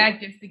breaking your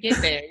back just to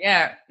get there.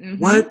 Yeah. Mm-hmm.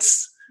 What?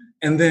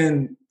 And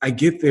then I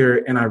get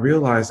there and I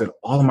realize that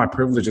all of my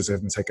privileges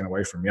have been taken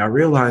away from me. I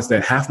realize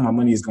that half of my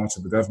money is going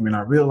to the government.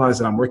 I realize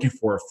that I'm working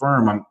for a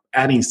firm. I'm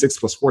adding 6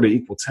 + 4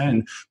 =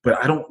 10,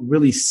 but I don't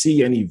really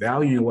see any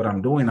value in what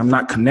I'm doing. I'm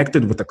not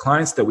connected with the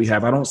clients that we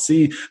have. I don't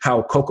see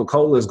how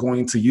Coca-Cola is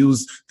going to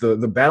use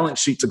the balance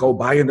sheet to go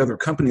buy another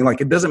company.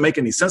 Like, it doesn't make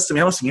any sense to me.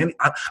 I don't see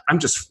I'm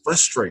just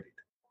frustrated.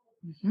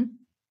 Mm-hmm.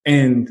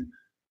 And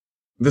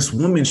this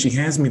woman, she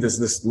hands me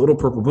this little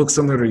purple book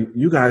similar to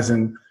you guys,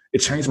 and it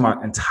changed my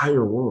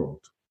entire world.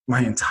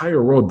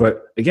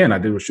 But again, I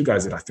did what you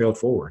guys did. I failed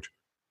forward.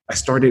 I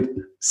started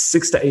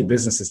 6 to 8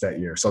 businesses that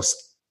year. So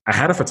I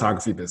had a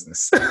photography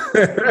business.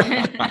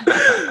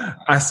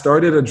 I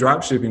started a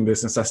drop shipping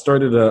business. I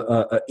started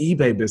a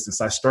eBay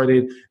business. I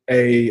started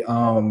a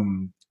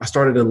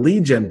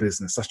lead gen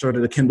business. I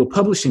started a Kindle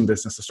publishing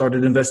business. I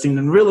started investing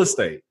in real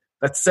estate.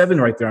 That's 7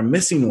 right there. I'm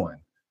missing one.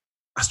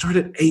 I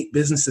started 8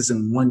 businesses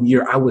in 1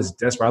 year. I was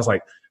desperate. I was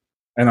like,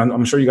 and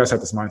I'm sure you guys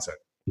have this mindset.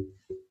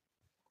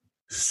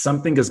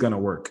 Something is going to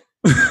work.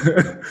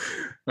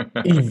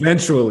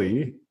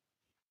 Eventually,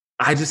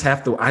 I just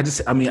got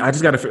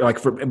to feel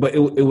but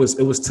it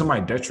was to my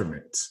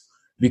detriment,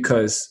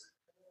 because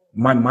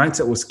my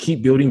mindset was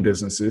keep building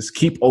businesses,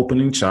 keep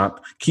opening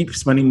shop, keep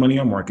spending money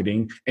on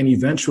marketing. And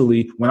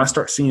eventually, when I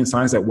start seeing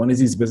signs that one of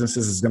these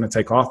businesses is going to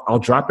take off, I'll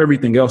drop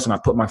everything else and I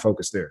put my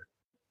focus there.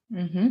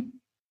 Mm-hmm.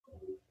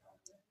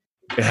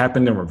 It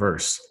happened in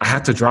reverse. I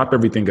had to drop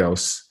everything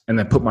else and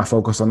then put my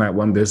focus on that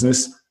one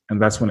business.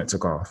 And that's when it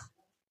took off.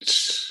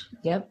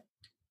 Yep.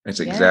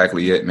 That's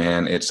exactly it,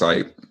 man. It's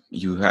like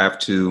you have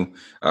to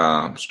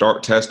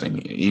start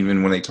testing.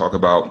 Even when they talk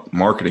about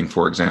marketing,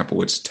 for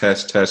example, it's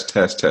test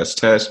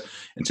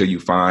until you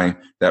find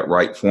that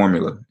right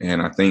formula.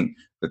 And I think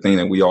the thing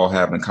that we all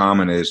have in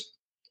common is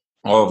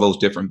all of those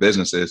different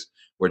businesses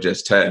were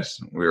just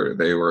tests.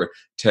 They were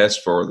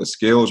tests for the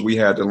skills we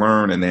had to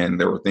learn. And then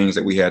there were things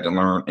that we had to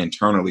learn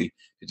internally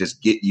to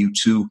just get you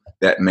to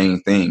that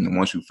main thing. And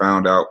once you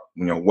found out,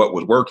 what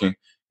was working,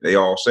 they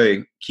all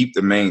say, keep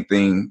the main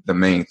thing.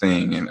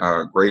 And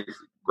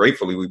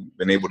gratefully, we've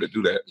been able to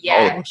do that. Yeah,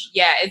 all of us.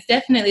 Yeah, it's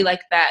definitely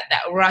like that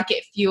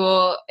rocket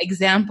fuel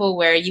example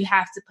where you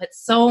have to put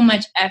so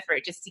much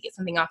effort just to get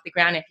something off the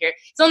ground.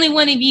 It's only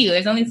one of you,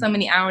 there's only so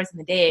many hours in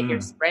the day. If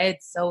you're spread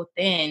so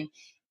thin,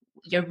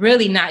 you're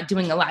really not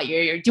doing a lot.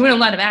 You're doing a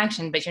lot of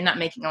action, but you're not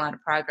making a lot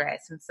of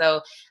progress. And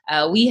so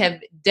we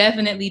have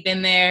definitely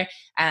been there.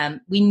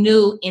 We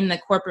knew in the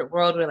corporate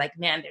world, we're like,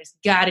 man, there's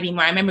got to be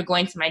more. I remember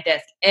going to my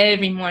desk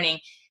every morning,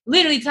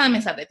 literally telling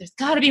myself that there's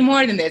got to be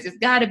more than this. There's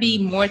got to be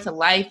more to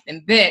life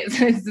than this.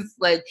 It's just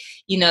like,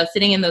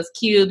 sitting in those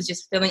cubes,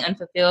 just feeling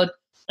unfulfilled.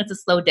 It's a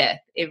slow death.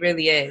 It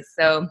really is.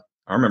 So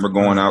I remember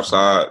going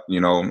outside,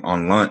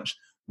 on lunch,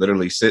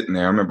 literally sitting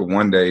there. I remember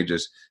one day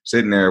just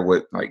sitting there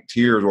with like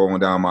tears rolling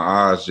down my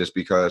eyes just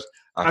because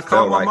I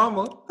felt like my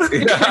mama.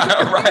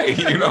 Right.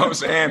 You know what I'm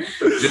saying?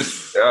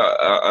 Just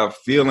a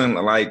feeling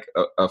like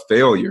a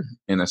failure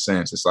in a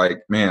sense. It's like,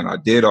 man, I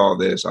did all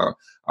this.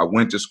 I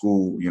went to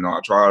school. I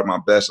tried my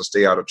best to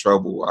stay out of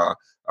trouble.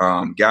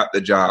 I got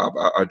the job.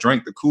 I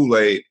drank the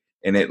Kool-Aid,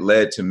 and it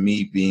led to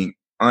me being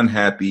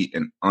unhappy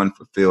and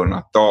unfulfilled. And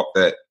I thought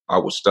that I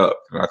was stuck.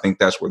 And I think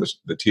that's where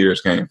the tears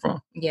came from.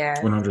 Yeah.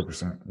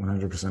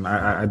 100%.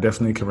 I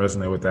definitely can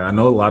resonate with that. I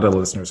know a lot of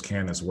listeners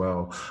can as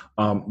well.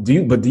 Do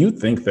you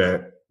think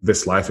that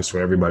this life is for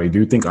everybody? Do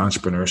you think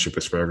entrepreneurship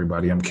is for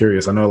everybody? I'm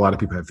curious. I know a lot of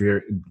people have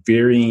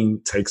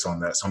varying takes on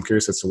that. So I'm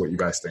curious as to what you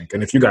guys think.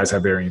 And if you guys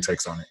have varying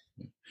takes on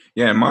it.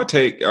 Yeah. And my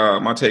take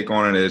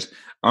on it is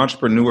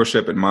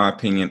entrepreneurship, in my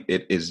opinion,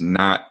 it is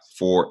not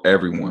for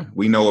everyone.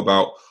 We know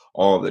about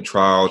all the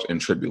trials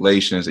and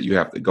tribulations that you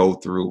have to go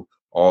through,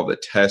 all the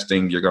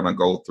testing you're going to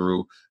go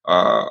through,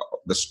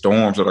 the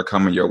storms that are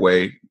coming your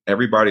way.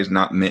 Everybody's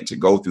not meant to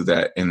go through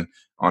that. And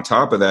on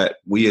top of that,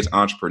 we as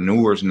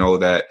entrepreneurs know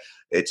that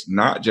it's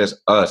not just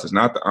us. It's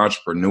not the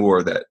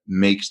entrepreneur that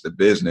makes the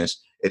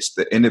business. It's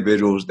the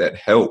individuals that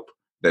help,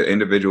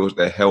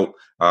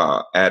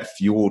 add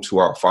fuel to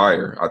our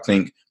fire. I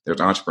think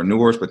there's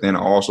entrepreneurs, but then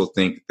I also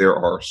think there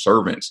are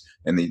servants,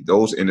 and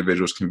those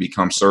individuals can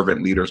become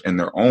servant leaders in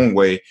their own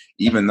way,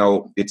 even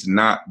though it's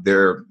not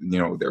their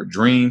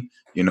dream.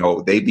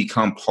 They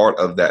become part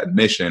of that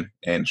mission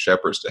and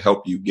shepherds to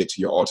help you get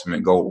to your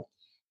ultimate goal.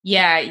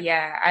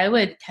 Yeah. I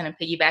would kind of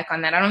piggyback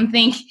on that. I don't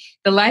think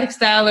the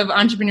lifestyle of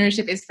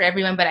entrepreneurship is for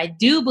everyone, but I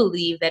do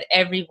believe that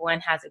everyone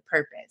has a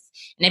purpose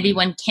and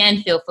everyone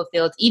can feel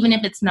fulfilled, even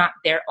if it's not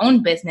their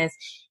own business.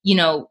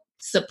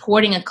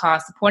 Supporting a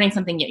cause, supporting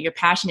something that you're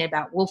passionate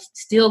about will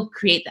still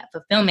create that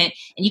fulfillment,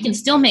 and you can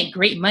still make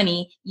great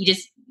money. You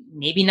just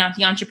maybe not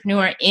the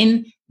entrepreneur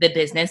in the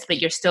business,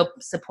 but you're still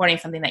supporting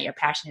something that you're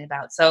passionate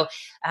about. So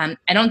I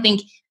don't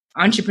think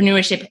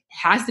entrepreneurship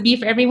has to be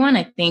for everyone.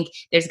 I think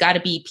there's got to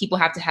be, people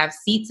have to have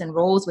seats and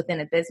roles within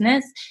a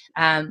business.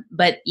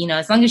 But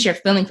as long as you're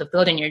feeling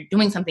fulfilled and you're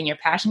doing something you're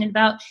passionate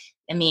about,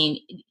 I mean,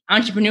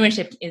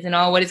 entrepreneurship isn't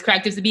all what it's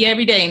cracked up to be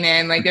every day,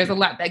 man. Like there's a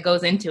lot that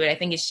goes into it. I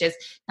think it's just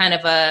kind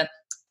of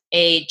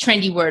a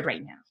trendy word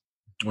right now.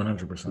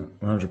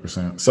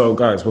 100%. So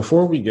guys,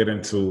 before we get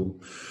into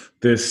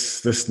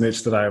this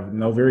niche that I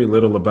know very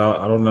little about,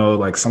 I don't know,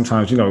 like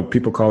sometimes,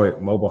 people call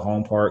it mobile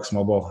home parks,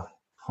 mobile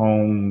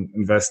home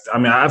invest. I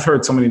mean, I've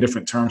heard so many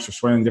different terms for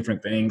so many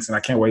different things, and I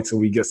can't wait till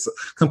we get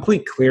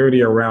complete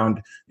clarity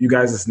around you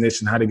guys' niche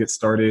and how to get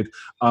started.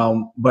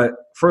 But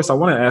first, I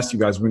want to ask you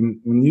guys,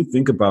 when you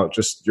think about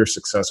just your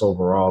success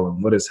overall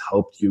and what has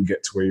helped you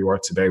get to where you are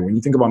today, when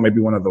you think about maybe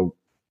one of the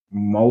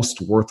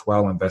most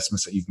worthwhile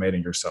investments that you've made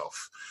in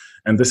yourself,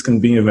 and this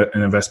can be an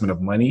investment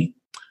of money,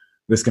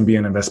 this can be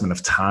an investment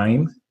of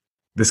time,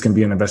 this can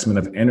be an investment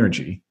of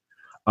energy.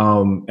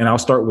 And I'll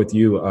start with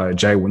you,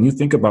 Jay. When you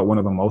think about one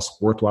of the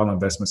most worthwhile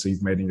investments that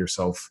you've made in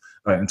yourself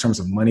in terms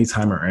of money,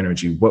 time, or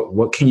energy,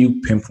 what can you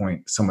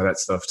pinpoint some of that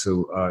stuff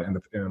to in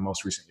the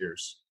most recent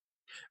years?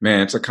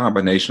 Man, it's a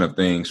combination of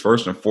things.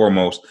 First and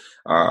foremost,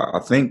 I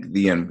think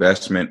the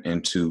investment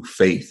into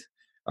faith,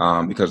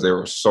 because there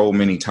were so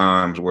many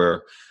times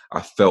where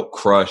I felt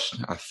crushed.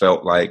 I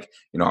felt like,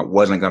 I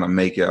wasn't going to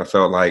make it. I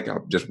felt like I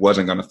just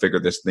wasn't going to figure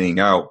this thing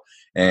out.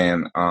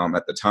 And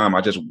at the time,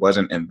 I just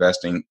wasn't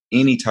investing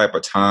any type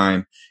of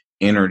time,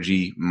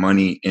 energy,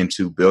 money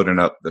into building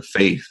up the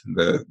faith,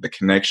 the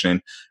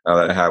connection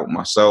that I have with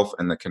myself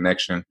and the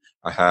connection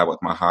I have with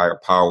my higher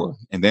power.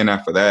 And then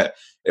after that,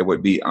 it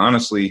would be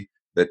honestly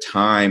the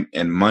time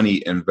and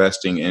money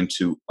investing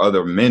into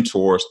other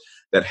mentors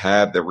that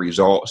have the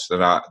results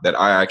that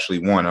I actually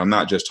want. I'm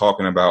not just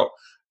talking about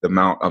the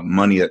amount of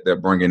money that they're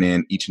bringing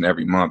in each and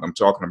every month. I'm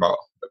talking about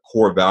the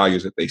core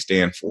values that they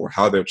stand for,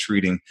 how they're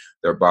treating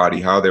their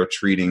body, how they're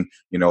treating,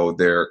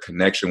 their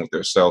connection with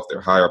their self,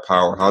 their higher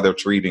power, how they're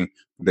treating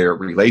their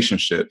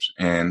relationships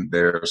and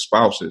their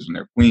spouses and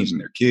their queens and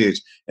their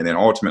kids, and then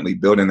ultimately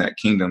building that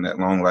kingdom, that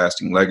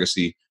long-lasting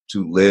legacy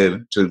to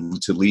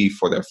leave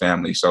for their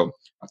family. So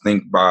I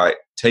think by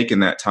taking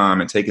that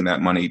time and taking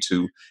that money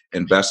to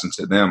invest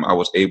into them, I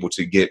was able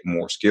to get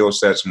more skill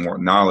sets, more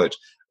knowledge,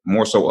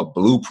 more so a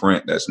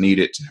blueprint that's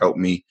needed to help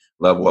me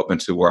level up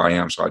into where I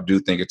am. So I do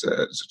think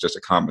it's just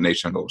a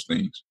combination of those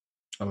things.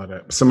 I love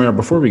that. Samir,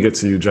 before we get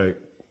to you, Jake,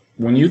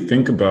 when you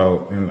think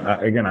about, and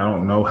again, I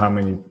don't know how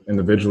many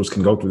individuals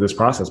can go through this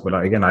process, but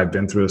again, I've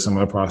been through a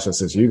similar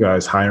process as you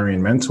guys,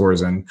 hiring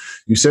mentors. And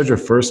you said your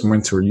first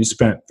mentor, you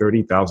spent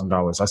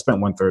 $30,000. I spent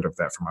 1/3 of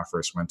that for my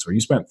first mentor. You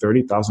spent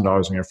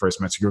 $30,000 on your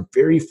first mentor, your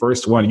very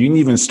first one. You didn't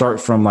even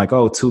start from like,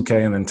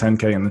 $2K and then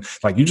 $10K. And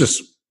like, you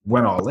just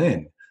went all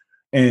in.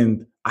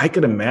 And I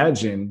could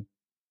imagine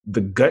the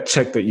gut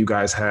check that you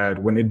guys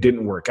had when it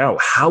didn't work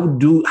out. How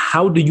do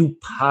you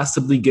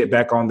possibly get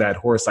back on that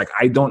horse? Like,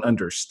 I don't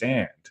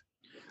understand.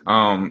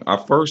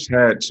 I first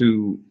had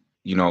to,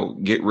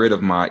 get rid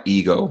of my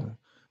ego.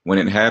 When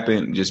it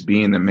happened, just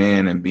being the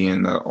man and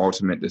being the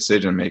ultimate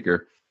decision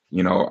maker,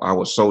 I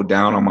was so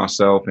down on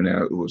myself, and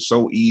it was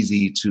so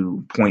easy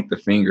to point the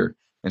finger.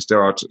 Instead,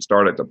 I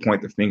started to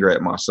point the finger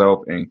at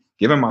myself and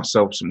giving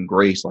myself some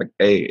grace, like,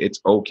 hey, it's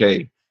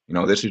okay.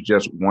 This is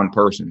just one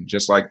person,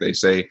 just like they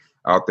say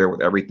out there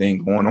with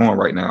everything going on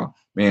right now.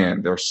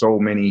 Man, there's so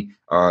many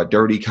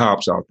dirty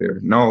cops out there.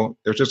 No,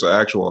 there's just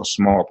a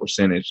small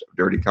percentage of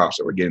dirty cops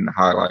that we're getting the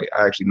highlight.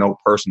 I actually know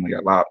personally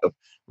a lot of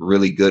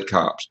really good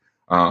cops.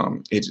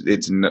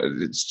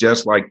 It's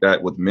just like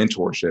that with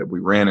mentorship. We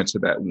ran into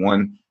that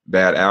one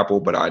bad apple,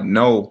 but I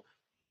know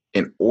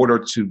in order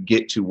to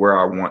get to where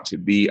I want to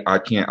be, I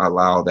can't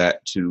allow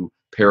that to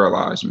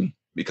paralyze me,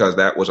 because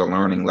that was a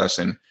learning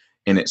lesson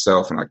in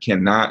itself. And I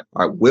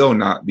will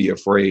not be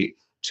afraid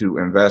to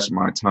invest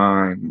my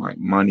time, my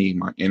money,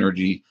 my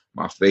energy,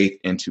 my faith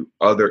into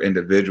other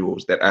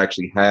individuals that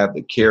actually have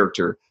the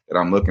character that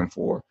I'm looking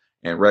for.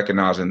 And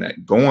recognizing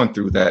that going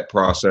through that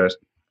process,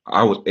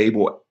 I'm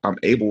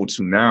able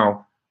to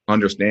now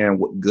understand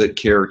what good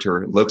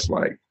character looks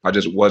like. I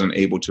just wasn't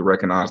able to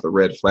recognize the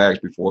red flags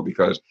before,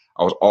 because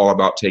I was all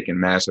about taking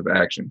massive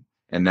action.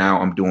 And now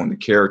I'm doing the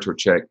character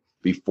check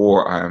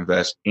before I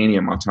invest any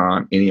of my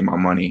time, any of my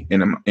money,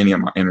 any of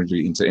my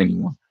energy into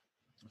anyone.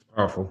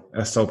 Powerful.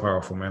 That's so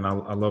powerful, man. I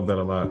love that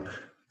a lot.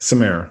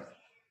 Samir,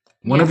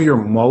 one of your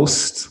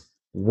most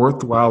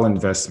worthwhile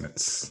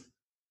investments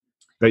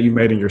that you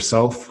made in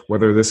yourself,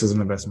 whether this is an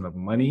investment of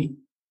money,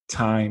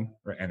 time,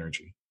 or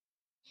energy?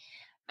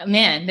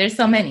 Man, there's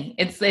so many.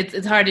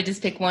 It's hard to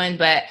just pick one,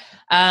 but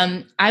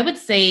I would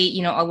say,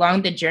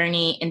 along the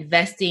journey,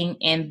 investing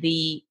in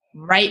the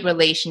right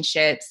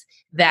relationships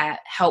that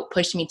help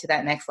push me to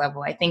that next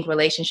level. I think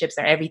relationships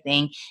are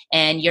everything,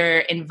 and your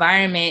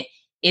environment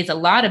is a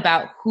lot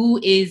about who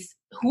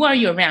are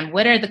you around?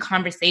 What are the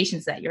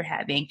conversations that you're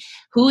having?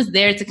 Who's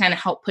there to kind of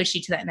help push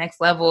you to that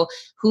next level?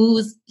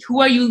 Who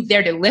are you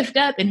there to lift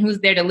up, and who's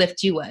there to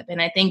lift you up?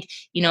 And I think,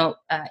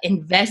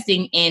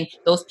 investing in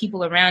those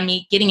people around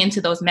me, getting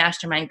into those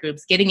mastermind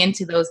groups, getting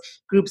into those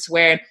groups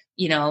where,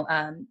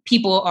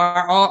 people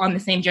are all on the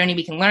same journey.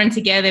 We can learn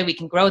together. We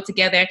can grow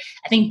together.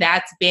 I think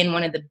that's been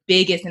one of the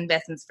biggest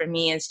investments for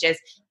me, is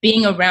just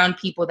being around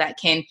people that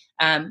can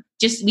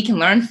we can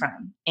learn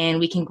from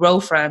and we can grow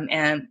from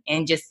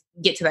and just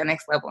get to that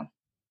next level.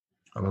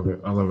 I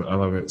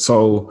love it.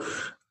 So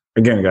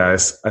again,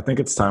 guys, I think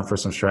it's time for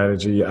some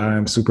strategy.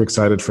 I'm super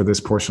excited for this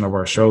portion of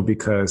our show,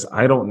 because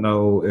I don't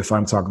know if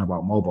I'm talking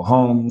about mobile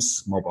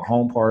homes, mobile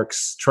home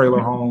parks,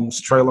 trailer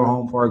homes, trailer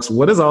home parks.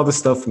 What does all this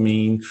stuff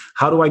mean?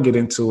 How do I get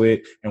into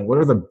it? And what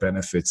are the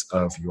benefits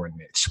of your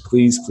niche?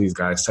 Please,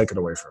 guys, take it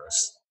away for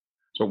us.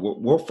 So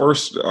we'll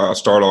first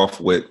start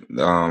off with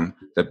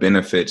the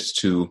benefits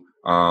to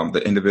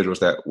the individuals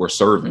that we're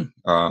serving.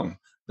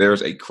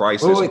 There's a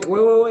crisis. Wait.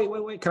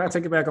 Can I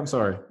take it back? I'm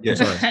sorry. Yeah. I'm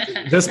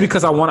sorry. Just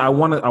because I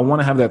want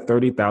to have that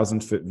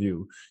 30,000 foot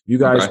view. You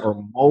guys are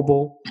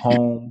mobile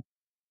home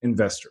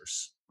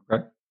investors.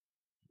 Okay.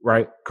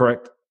 Right?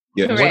 Correct?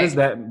 Yeah.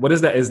 Correct. What is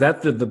that? Is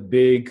that the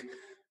big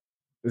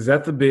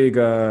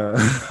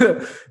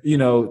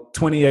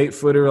 28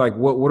 footer? Like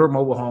what are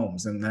mobile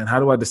homes? And then how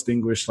do I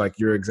distinguish like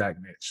your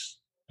exact niche?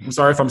 I'm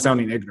sorry if I'm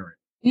sounding ignorant.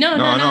 No.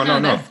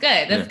 That's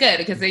good. That's good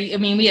because I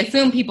mean, we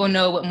assume people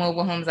know what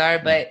mobile homes are,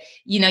 but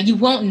you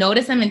won't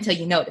notice them until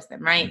you notice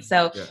them, right?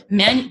 So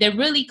they're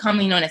really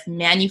commonly known as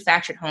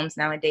manufactured homes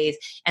nowadays,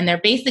 and they're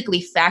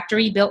basically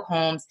factory built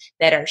homes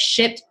that are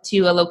shipped to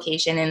a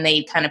location, and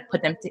they kind of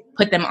put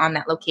them on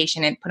that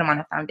location and put them on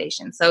a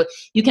foundation. So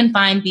you can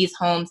find these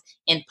homes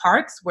in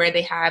parks where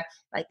they have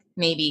like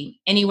maybe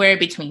anywhere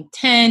between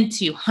 10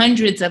 to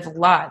hundreds of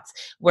lots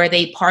where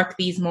they park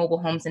these mobile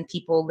homes and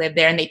people live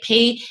there and they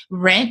pay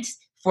rent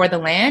for the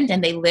land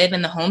and they live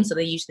in the home. So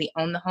they usually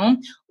own the home,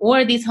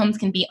 or these homes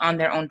can be on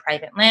their own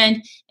private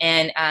land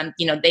and,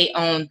 they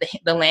own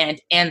the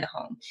land and the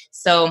home.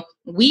 So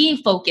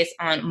we focus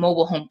on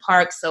mobile home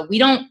parks. So we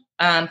don't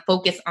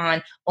focus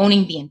on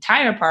owning the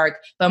entire park,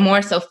 but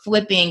more so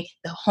flipping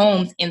the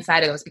homes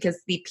inside of those,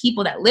 because the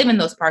people that live in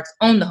those parks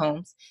own the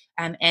homes.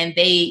 And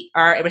they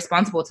are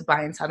responsible to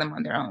buy and sell them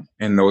on their own.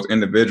 And those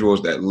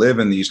individuals that live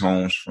in these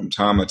homes from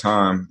time to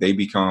time, they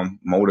become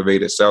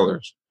motivated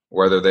sellers,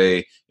 whether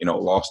they,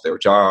 lost their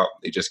job,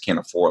 they just can't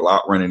afford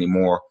lot rent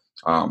anymore.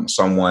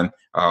 Someone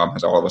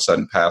has all of a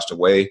sudden passed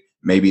away.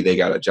 Maybe they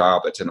got a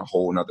job that's in a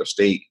whole nother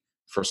state.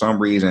 For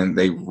some reason,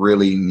 they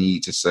really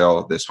need to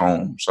sell this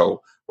home.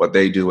 So what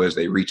they do is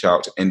they reach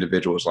out to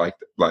individuals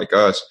like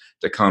us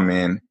to come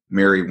in,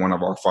 marry one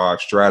of our 5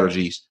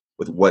 strategies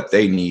with what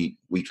they need.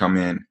 We come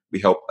in, we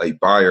help a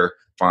buyer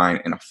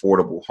find an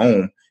affordable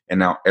home, and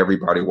now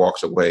everybody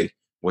walks away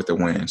with a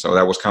win. So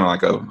that was kind of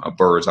like a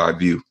bird's eye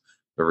view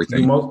of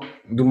everything.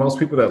 Do most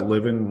people that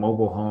live in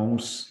mobile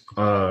homes,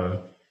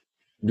 are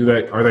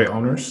they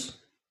owners?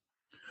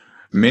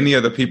 Many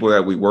of the people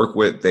that we work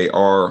with, they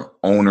are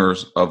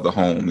owners of the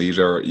home. These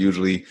are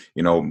usually,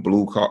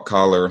 blue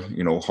collar,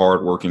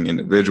 hardworking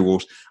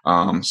individuals.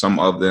 Some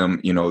of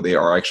them, they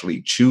are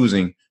actually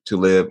choosing to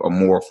live a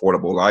more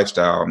affordable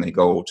lifestyle, and they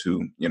go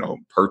to,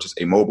 purchase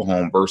a mobile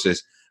home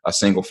versus a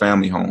single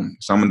family home.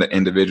 Some of the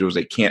individuals,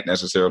 they can't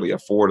necessarily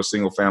afford a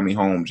single family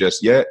home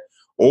just yet,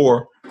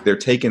 or they're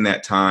taking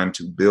that time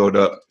to build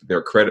up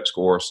their credit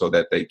score so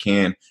that they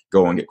can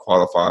go and get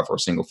qualified for a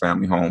single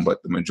family home.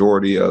 But the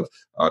majority of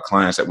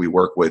clients that we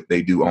work with,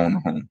 they do own a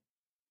home.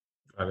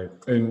 Got it.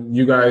 And do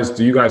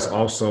you guys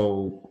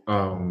also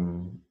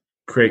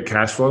create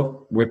cash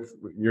flow with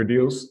your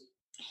deals?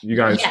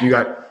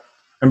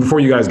 And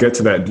before you guys get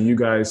to that, do you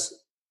guys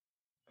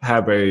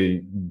have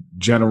a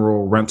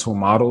general rental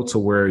model to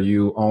where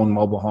you own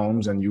mobile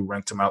homes and you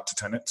rent them out to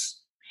tenants?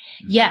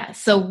 Yeah.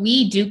 So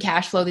we do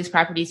cash flow these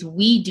properties.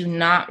 We do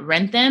not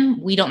rent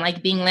them. We don't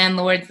like being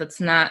landlords.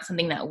 That's not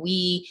something that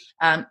we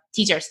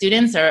teach our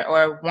students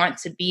or want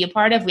to be a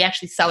part of. We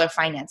actually sell or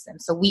finance them.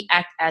 So we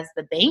act as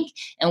the bank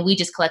and we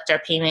just collect our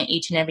payment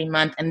each and every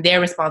month, and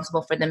they're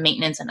responsible for the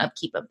maintenance and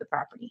upkeep of the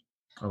property.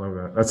 I love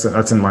that.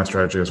 That's in my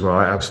strategy as well.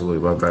 I absolutely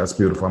love that. That's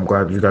beautiful. I'm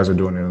glad you guys are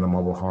doing it in the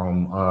mobile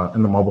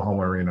home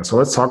arena. So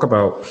let's talk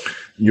about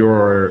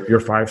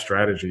your 5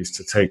 strategies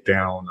to take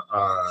down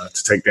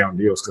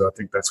deals, because I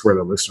think that's where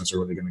the listeners are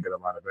really going to get a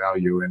lot of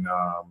value. And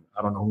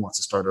I don't know who wants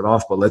to start it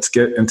off, but let's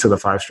get into the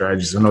 5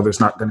 strategies. I know there's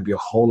not going to be a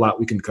whole lot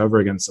we can cover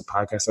against a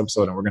podcast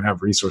episode, and we're going to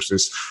have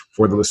resources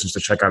for the listeners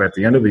to check out at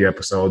the end of the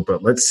episode.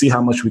 But let's see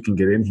how much we can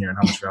get in here and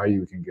how much value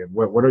we can get.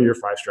 What are your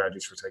 5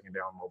 strategies for taking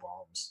down mobile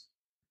homes?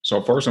 So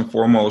first and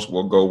foremost,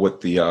 we'll go with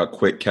the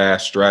quick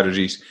cash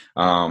strategies.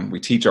 We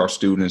teach our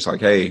students like,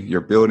 hey, you're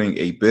building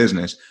a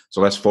business,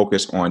 so let's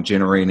focus on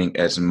generating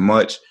as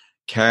much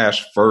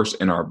cash first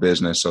in our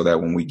business so that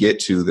when we get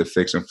to the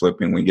fix and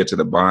flipping, we get to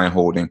the buy and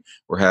holding,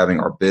 we're having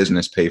our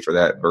business pay for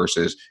that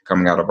versus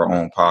coming out of our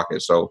own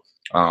pocket. So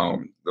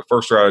the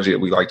first strategy that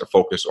we like to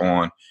focus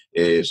on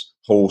is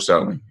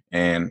wholesaling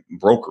and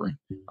brokering.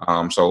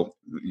 So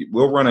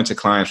we'll run into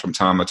clients from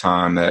time to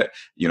time that,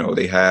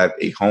 they have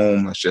a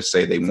home. Let's just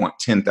say they want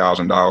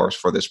 $10,000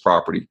 for this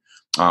property.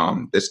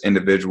 This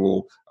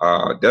individual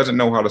doesn't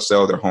know how to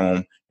sell their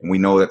home, and we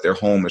know that their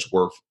home is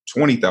worth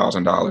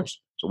 $20,000.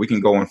 So we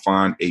can go and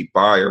find a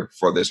buyer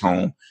for this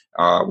home.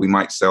 We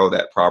might sell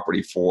that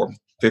property for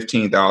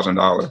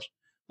 $15,000.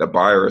 The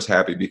buyer is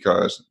happy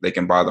because they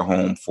can buy the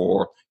home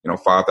for,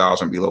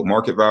 $5,000 below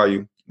market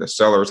value. The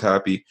seller is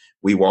happy.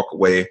 We walk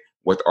away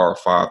with our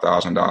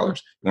 $5,000. You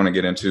want to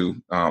get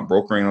into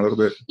brokering a little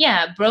bit?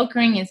 Yeah,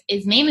 brokering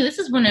is mainly, this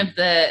is one of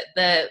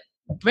the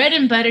bread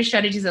and butter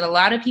strategies that a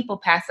lot of people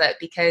pass up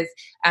because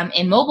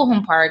in mobile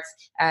home parks,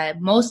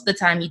 most of the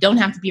time you don't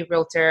have to be a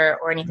realtor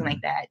or anything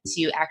like that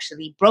to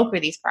actually broker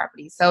these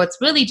properties. So it's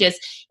really just,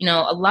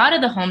 a lot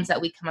of the homes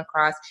that we come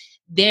across,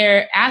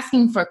 they're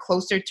asking for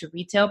closer to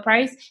retail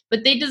price,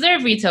 but they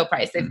deserve retail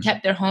price. They've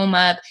kept their home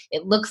up.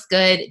 It looks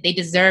good. They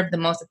deserve the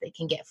most that they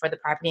can get for the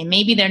property. And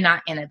maybe they're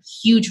not in a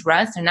huge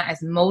rush. They're not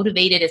as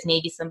motivated as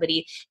maybe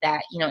somebody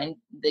that, in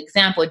the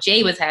example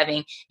Jay was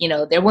having,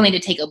 they're willing to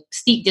take a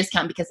steep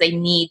discount because they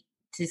need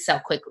to sell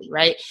quickly,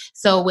 right?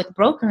 So with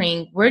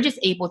brokering, we're just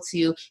able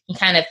to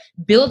kind of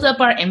build up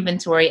our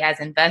inventory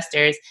as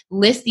investors,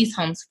 list these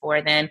homes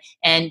for them,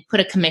 and put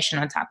a commission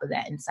on top of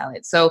that and sell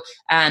it. So,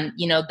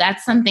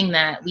 that's something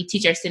that we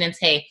teach our students,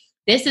 hey,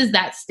 this is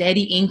that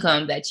steady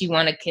income that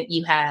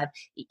you have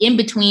in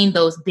between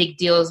those big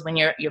deals when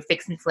you're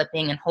fixing,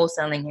 flipping and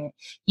wholesaling it.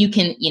 You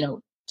can,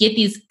 get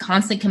these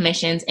constant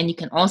commissions, and you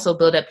can also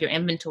build up your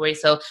inventory.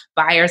 So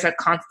buyers are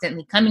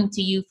constantly coming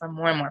to you for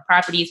more and more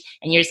properties,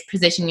 and you're just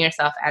positioning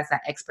yourself as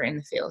that expert in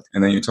the field.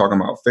 And then you're talking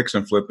about fix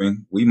and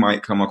flipping. We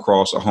might come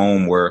across a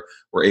home where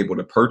we're able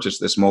to purchase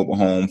this mobile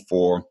home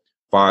for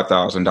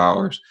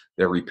 $5,000.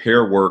 Their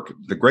repair work.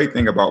 The great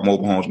thing about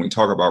mobile homes, when we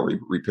talk about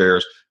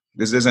repairs,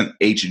 this isn't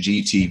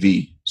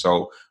HGTV.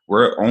 So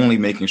we're only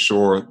making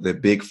sure the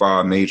big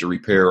 5 major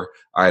repair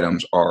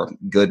items are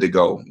good to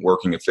go,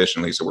 working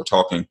efficiently. So we're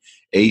talking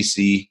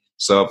AC,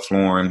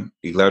 subflooring,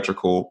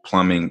 electrical,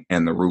 plumbing,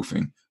 and the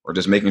roofing. We're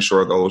just making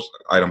sure those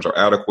items are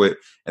adequate.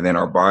 And then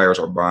our buyers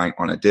are buying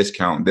on a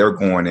discount. They're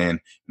going in,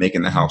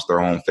 making the house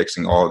their own,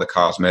 fixing all the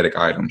cosmetic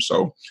items.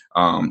 So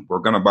we're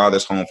going to buy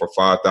this home for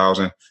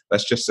 $5,000.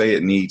 Let's just say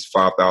it needs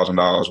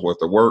 $5,000 worth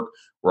of work.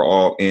 We're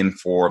all in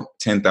for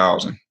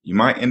 $10,000. You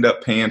might end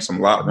up paying some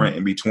lot rent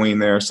in between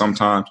there.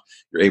 Sometimes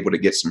you're able to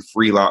get some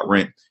free lot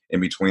rent in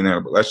between there.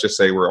 But let's just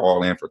say we're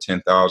all in for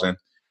 $10,000.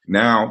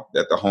 Now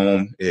that the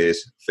home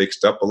is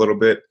fixed up a little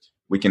bit,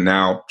 we can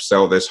now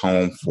sell this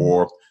home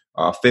for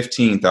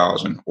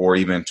 $15,000 or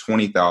even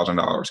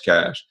 $20,000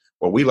 cash.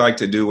 What we like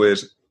to do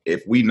is,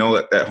 if we know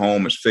that that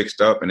home is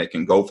fixed up and it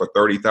can go for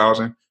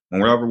 $30,000,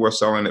 whenever we're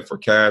selling it for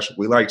cash,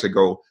 we like to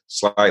go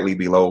slightly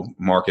below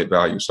market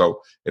value. So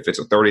if it's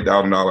a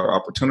 $30,000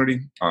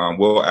 opportunity,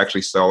 we'll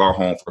actually sell our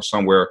home for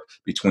somewhere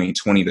between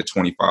 $20,000 to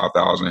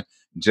 $25,000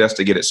 just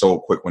to get it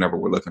sold quick whenever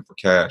we're looking for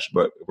cash.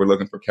 But if we're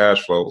looking for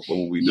cash flow, what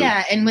will we do?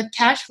 Yeah, and with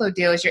cash flow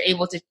deals, you're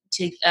able to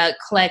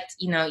collect,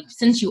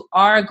 since you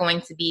are going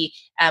to be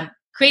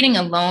creating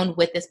a loan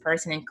with this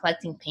person and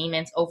collecting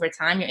payments over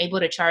time, you're able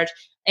to charge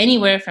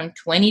anywhere from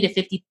 20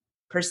 to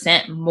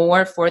 50%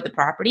 more for the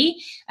property,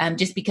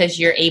 just because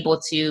you're able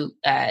to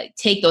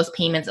take those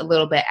payments a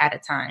little bit at a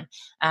time.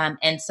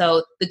 And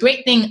so the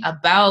great thing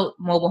about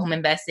mobile home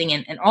investing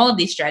and all of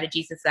these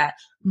strategies is that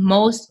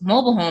most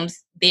mobile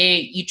homes,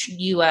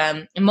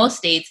 in most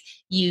states,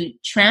 you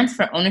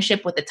transfer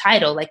ownership with the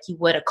title like you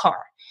would a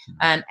car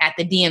at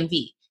the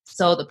DMV.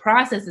 So the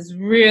process is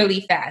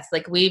really fast.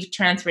 Like, we've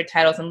transferred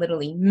titles in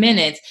literally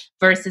minutes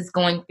versus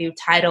going through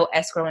title,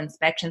 escrow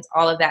inspections,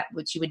 all of that,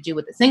 which you would do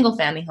with a single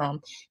family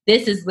home.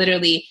 This is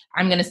literally,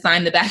 I'm going to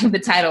sign the back of the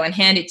title and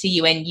hand it to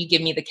you, and you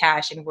give me the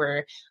cash, and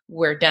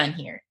we're done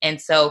here.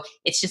 And so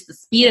it's just, the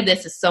speed of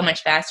this is so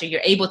much faster. You're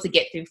able to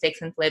get through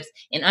fix and flips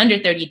in under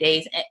 30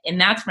 days.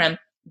 And that's from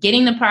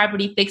getting the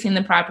property, fixing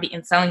the property,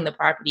 and selling the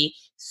property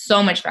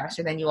so much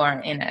faster than you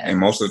are in a and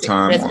most of the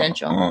time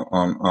residential.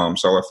 on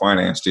seller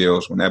finance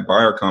deals, when that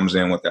buyer comes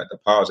in with that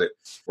deposit,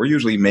 we're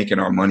usually making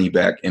our money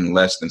back in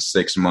less than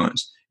 6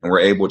 months. And we're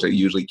able to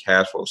usually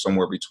cash flow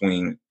somewhere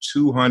between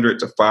 $200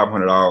 to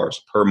 $500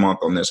 per month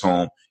on this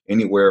home,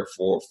 anywhere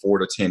for 4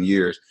 to 10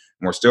 years.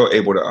 And we're still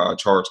able to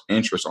charge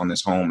interest on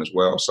this home as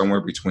well,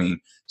 somewhere between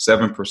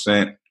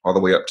 7% all the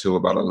way up to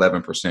about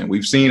 11%.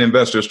 We've seen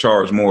investors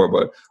charge more,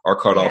 but our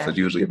cutoff is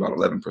usually about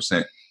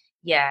 11%.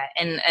 Yeah.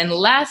 And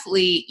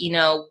lastly,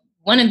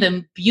 one of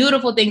the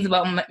beautiful things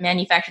about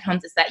manufactured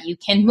homes is that you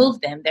can move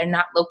them. They're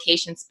not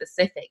location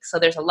specific. So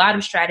there's a lot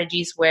of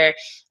strategies where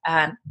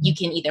you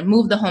can either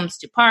move the homes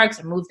to parks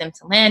or move them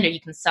to land, or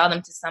you can sell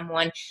them to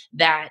someone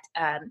that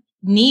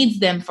needs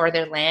them for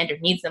their land or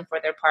needs them for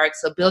their park.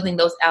 So building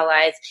those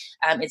allies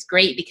is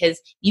great, because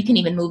you can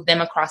even move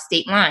them across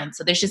state lines.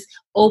 So there's just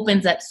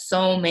opens up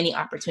so many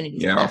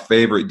opportunities. Yeah, our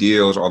favorite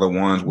deals are the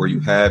ones where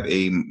you have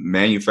a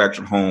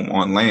manufactured home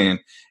on land,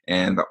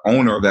 and the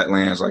owner of that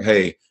land is like,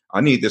 hey, I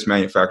need this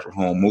manufactured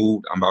home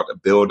moved. I'm about to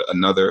build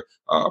another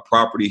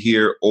property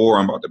here, or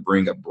I'm about to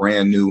bring a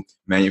brand new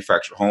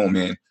manufactured home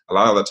in. A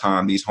lot of the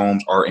time, these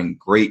homes are in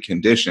great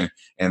condition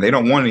and they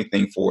don't want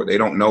anything for it. They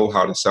don't know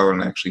how to sell it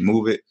and actually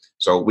move it.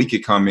 So we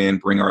could come in,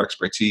 bring our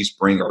expertise,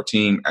 bring our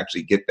team,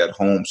 actually get that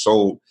home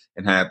sold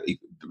and have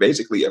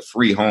basically a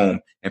free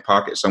home and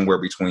pocket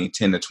somewhere between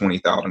 $10,000 to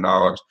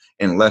 $20,000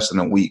 in less than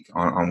a week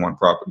on one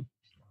property.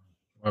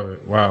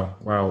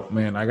 Wow,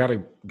 man! I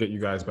gotta get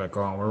you guys back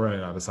on. We're running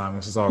out of time.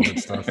 This is all good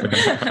stuff.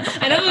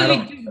 I know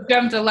we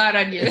jumped a lot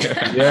on you.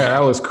 Yeah,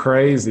 that was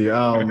crazy.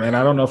 And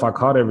I don't know if I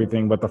caught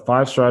everything, but the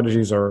 5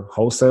 strategies are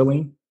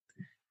wholesaling,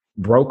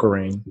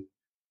 brokering,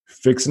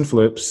 fix and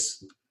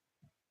flips,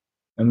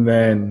 and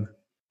then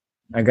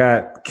I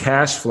got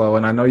cash flow.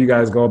 And I know you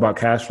guys go about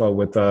cash flow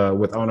with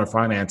owner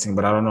financing,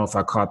 but I don't know if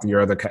I caught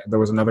your other. There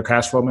was another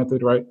cash flow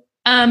method, right?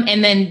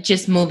 And then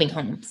just moving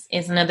homes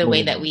is another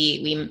way that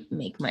we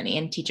make money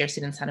and teach our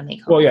students how to make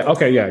homes. Well, yeah.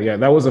 Okay. Yeah.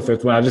 That was the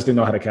 5th one. I just didn't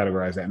know how to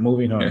categorize that.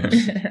 Moving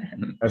homes.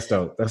 That's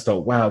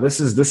dope. Wow. This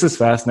is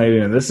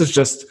fascinating. And this is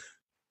just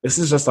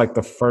like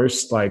the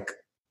first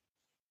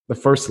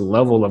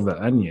level of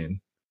the onion.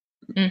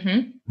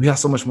 Mm-hmm. We got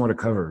so much more to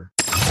cover.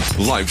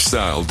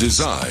 Lifestyle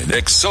design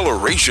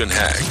acceleration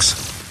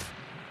hacks.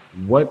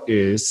 What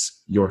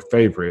is your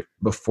favorite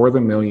Before the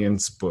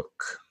Millions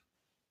book?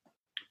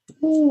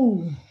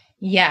 Ooh.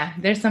 Yeah,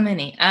 there's so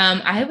many.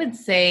 I would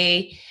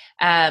say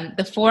The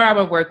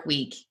 4-Hour Work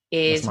Week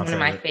is one of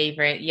my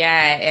favorite.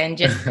 Yeah. And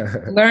just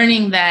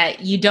learning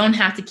that you don't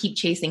have to keep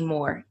chasing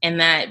more, and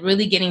that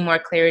really getting more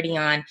clarity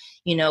on,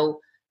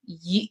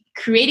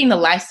 creating the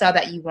lifestyle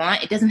that you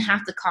want. It doesn't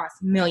have to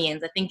cost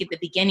millions. I think at the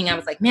beginning I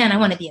was like, man, I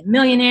want to be a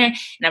millionaire,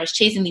 and I was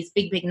chasing these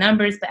big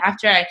numbers. But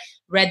after I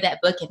read that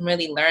book and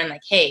really learned,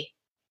 like, hey,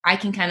 I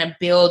can kind of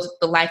build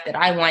the life that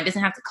I want. It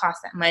doesn't have to cost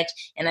that much.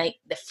 And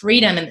the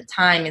freedom and the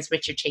time is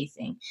what you're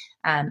chasing.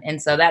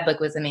 And so that book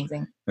was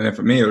amazing. And then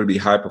for me, it would be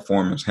High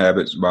Performance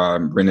Habits by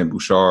Brendon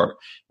Burchard.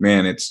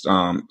 Man, it's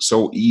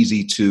so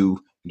easy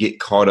to get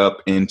caught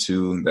up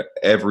into the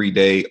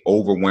everyday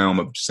overwhelm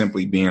of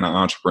simply being an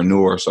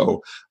entrepreneur.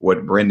 So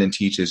what Brendon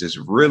teaches is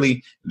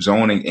really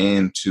zoning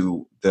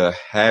into the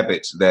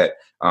habits that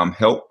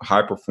help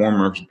high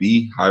performers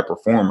be high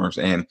performers,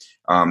 and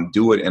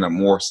do it in a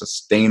more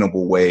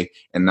sustainable way,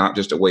 and not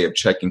just a way of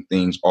checking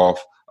things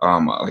off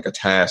like a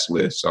task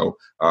list. So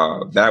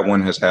that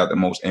one has had the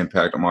most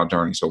impact on my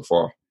journey so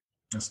far.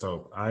 That's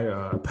dope.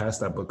 I pass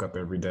that book up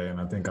every day,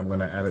 and I think I'm going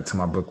to add it to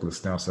my book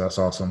list now. So that's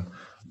awesome.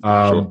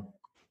 Sure.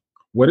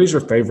 What is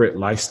your favorite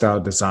lifestyle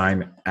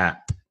design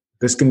app?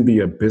 This can be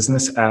a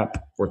business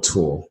app or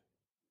tool.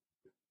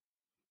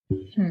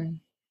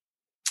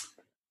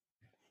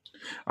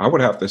 I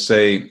would have to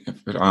say,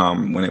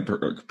 when it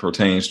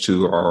pertains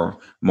to our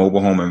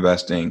mobile home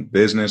investing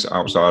business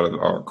outside of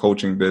our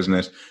coaching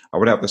business, I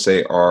would have to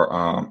say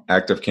our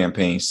Active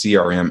Campaign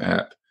CRM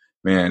app.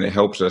 Man, it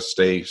helps us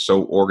stay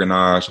so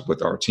organized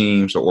with our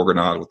team, so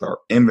organized with our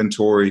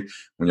inventory.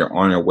 When you're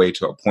on your way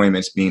to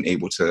appointments, being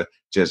able to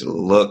just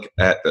look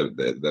at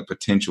the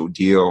potential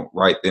deal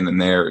right then and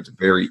there. It's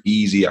very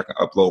easy. I can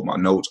upload my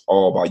notes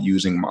all by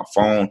using my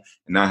phone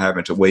and not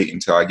having to wait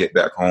until I get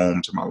back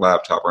home to my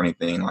laptop or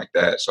anything like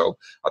that. So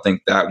I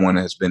think that one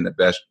has been the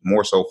best,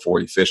 more so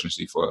for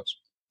efficiency for us.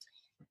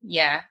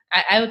 Yeah,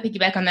 I would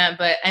piggyback on that.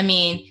 But I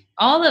mean,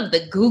 all of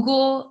the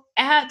Google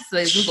apps,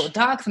 the Google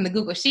Docs and the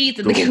Google Sheets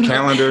and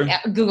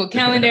Google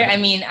Calendar. I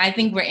mean, I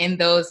think we're in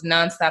those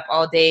nonstop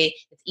all day.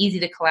 It's easy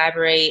to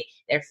collaborate.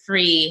 They're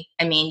free.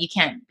 I mean, you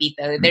can't beat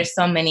those. There's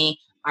so many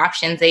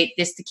options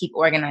just to keep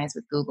organized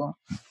with Google.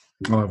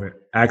 Love it.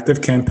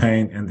 Active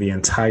Campaign and the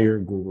entire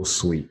Google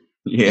suite.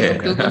 Yeah.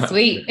 Google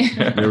suite.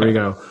 There we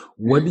go.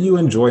 What do you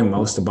enjoy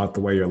most about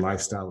the way your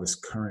lifestyle is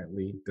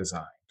currently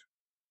designed?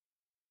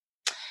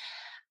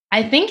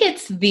 I think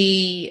it's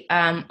the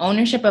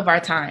ownership of our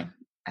time.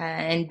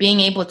 And being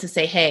able to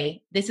say,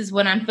 hey, this is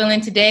what I'm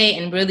feeling today,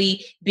 and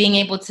really being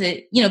able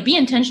to, be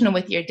intentional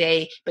with your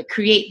day, but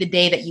create the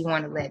day that you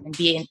want to live, and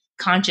being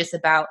conscious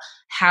about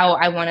how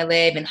I want to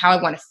live and how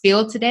I want to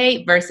feel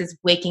today, versus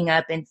waking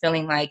up and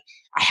feeling like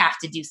I have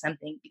to do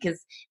something.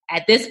 Because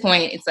at this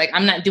point, it's like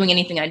I'm not doing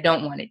anything I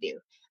don't want to do.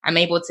 I'm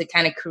able to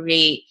kind of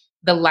create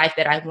the life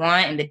that I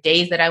want and the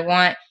days that I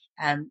want,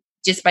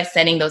 just by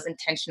setting those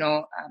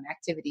intentional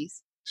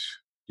activities.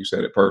 You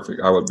said it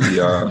perfect. I would be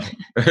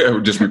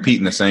just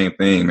repeating the same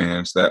thing, man.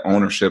 It's that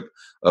ownership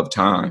of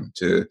time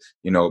to,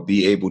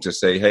 be able to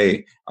say,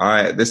 hey,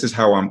 this is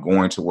how I'm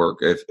going to work.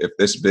 If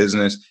this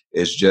business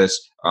is just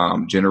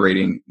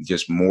generating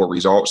just more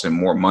results and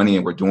more money,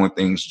 and we're doing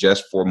things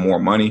just for more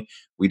money,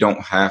 we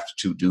don't have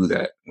to do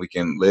that. We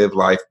can live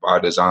life by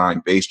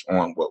design, based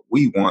on what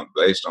we want,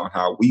 based on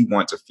how we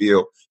want to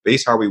feel,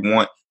 based how we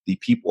want the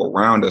people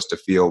around us to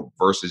feel,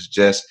 versus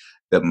just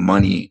the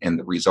money and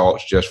the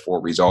results just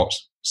for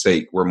results'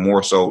 sake. We're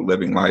more so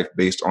living life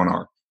based on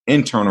our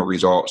internal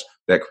results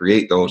that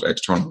create those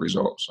external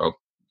results. So,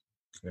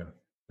 yeah,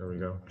 there we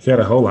go. She had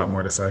a whole lot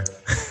more to say.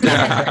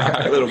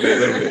 a little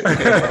bit.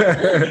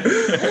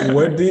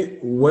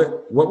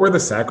 What were the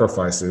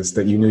sacrifices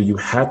that you knew you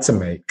had to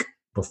make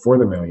before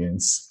the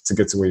millions to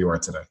get to where you are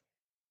today?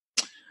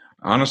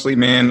 Honestly,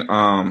 man,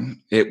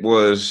 it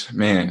was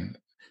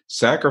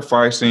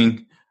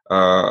sacrificing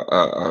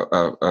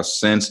a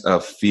sense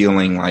of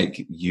feeling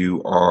like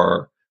you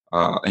are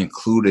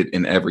included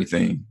in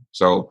everything.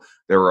 So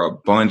there were a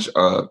bunch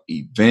of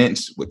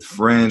events with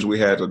friends we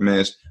had to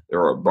miss. There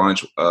were a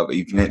bunch of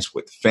events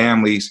with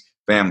families,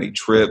 family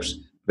trips,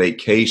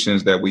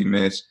 vacations that we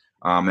missed,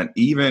 and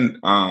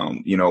even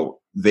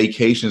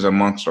vacations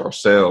amongst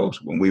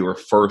ourselves. When we were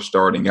first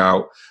starting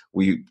out,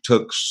 we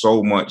took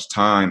so much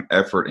time,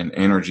 effort, and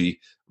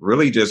energy,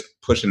 really just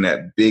pushing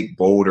that big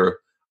boulder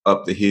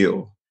up the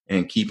hill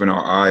and keeping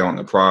our eye on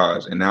the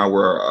prize. And now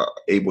we're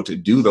able to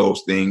do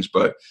those things,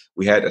 but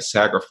we had to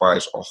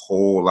sacrifice a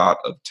whole lot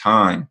of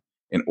time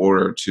in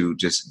order to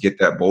just get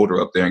that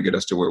boulder up there and get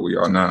us to where we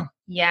are now.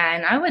 Yeah,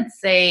 and I would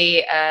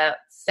say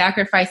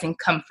sacrificing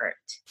comfort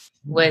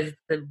was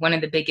one of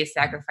the biggest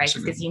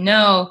sacrifices, because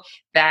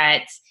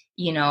that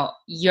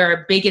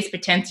your biggest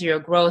potential, your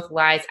growth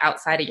lies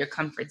outside of your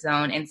comfort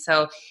zone. And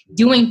so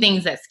doing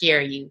things that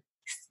scare you,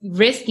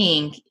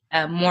 risking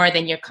more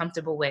than you're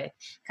comfortable with,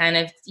 kind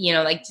of,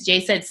 like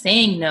Jay said,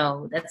 saying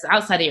no, that's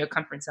outside of your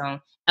comfort zone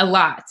a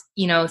lot.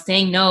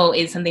 Saying no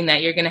is something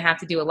that you're going to have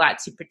to do a lot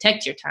to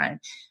protect your time.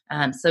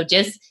 So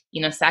just,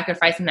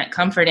 sacrificing that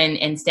comfort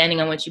and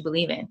standing on what you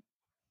believe in.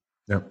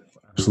 Yep.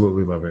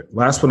 Absolutely love it.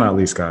 Last but not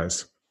least,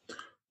 guys,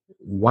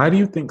 why do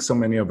you think so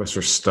many of us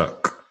are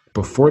stuck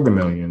before the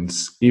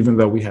millions, even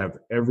though we have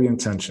every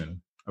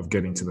intention of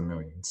getting to the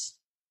millions?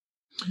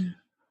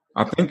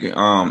 I think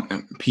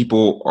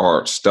people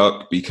are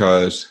stuck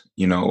because,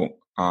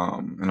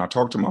 and I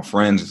talk to my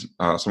friends,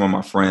 some of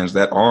my friends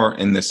that are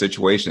in this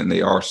situation,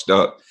 they are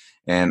stuck.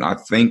 And I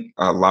think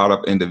a lot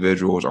of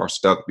individuals are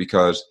stuck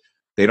because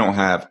they don't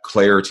have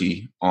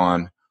clarity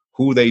on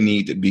who they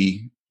need to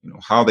be,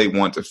 how they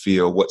want to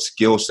feel, what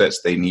skill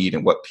sets they need,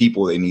 and what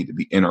people they need to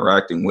be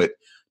interacting with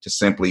to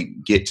simply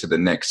get to the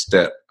next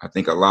step. I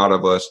think a lot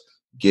of us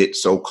get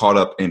so caught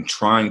up in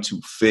trying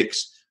to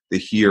fix the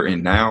here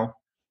and now,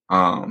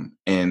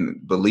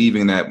 and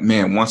believing that,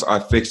 man, once I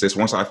fix this,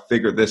 once I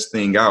figure this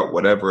thing out,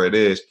 whatever it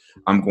is,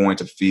 I'm going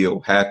to feel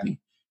happy.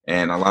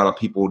 And a lot of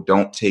people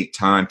don't take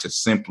time to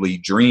simply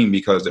dream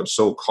because they're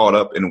so caught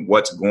up in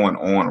what's going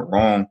on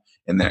wrong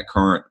in that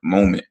current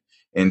moment,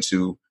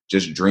 into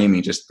just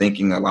dreaming, just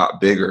thinking a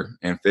lot bigger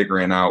and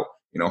figuring out,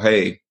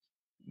 hey,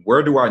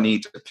 where do I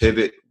need to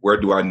pivot? Where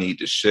do I need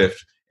to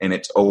shift? And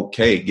it's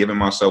okay, giving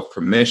myself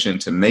permission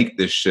to make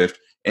this shift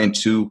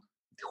into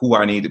who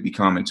I need to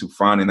become, into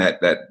finding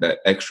that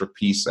extra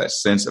piece, that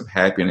sense of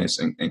happiness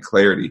and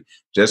clarity,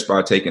 just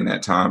by taking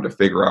that time to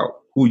figure out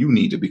who you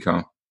need to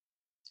become.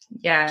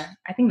 Yeah,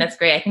 I think that's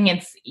great. I think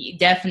it's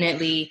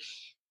definitely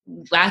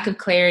lack of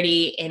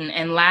clarity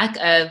and lack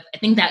of, I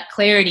think that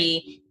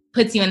clarity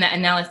puts you in that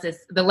analysis.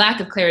 The lack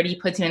of clarity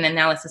puts you in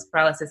analysis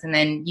paralysis, and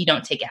then you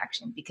don't take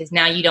action because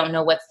now you don't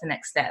know what's the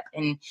next step.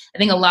 And I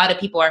think a lot of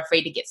people are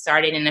afraid to get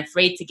started and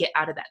afraid to get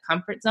out of that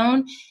comfort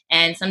zone.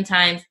 And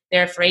sometimes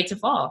they're afraid to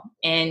fall.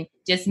 And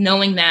just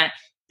knowing that,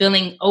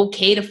 feeling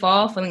okay to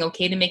fall, feeling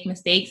okay to make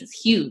mistakes is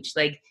huge.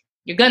 Like,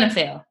 you're going to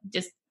fail.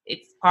 Just,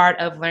 it's part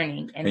of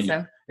learning. And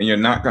you're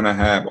not going to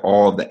have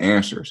all the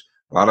answers.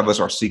 A lot of us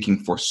are seeking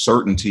for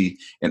certainty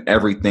in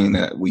everything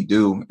that we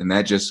do. And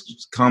that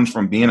just comes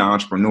from being an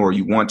entrepreneur.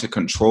 You want to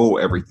control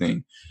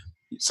everything.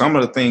 Some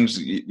of the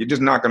things you're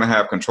just not going to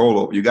have control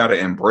over. You got to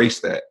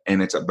embrace that.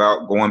 And it's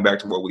about going back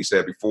to what we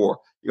said before.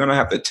 You're going to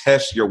have to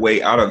test your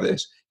way out of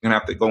this. You're going to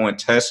have to go and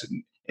test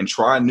and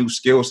try new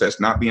skill sets,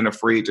 not being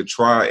afraid to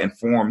try and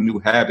form new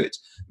habits.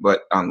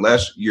 But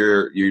unless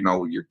you're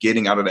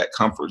getting out of that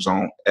comfort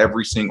zone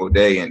every single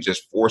day and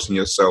just forcing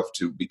yourself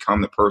to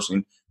become the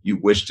person you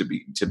wish to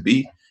be,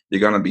 you're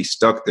going to be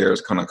stuck there.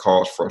 It's going to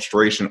cause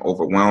frustration,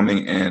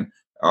 overwhelming, and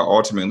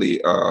ultimately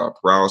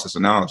paralysis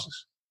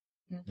analysis.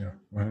 Yeah,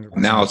 100%.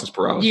 Analysis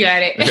paralysis. You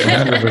got it.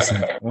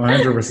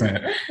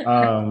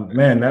 100%.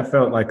 Man, that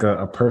felt like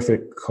a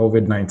perfect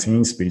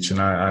COVID-19 speech, and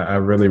I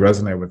really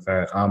resonate with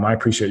that. I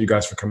appreciate you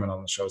guys for coming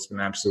on the show. It's been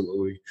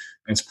absolutely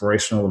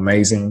inspirational,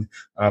 amazing.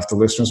 If the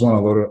listeners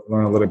want to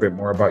learn a little bit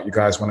more about you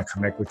guys, want to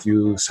connect with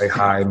you, say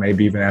hi,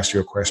 maybe even ask you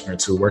a question or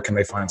two, where can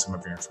they find some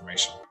of your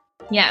information?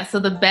 Yeah, so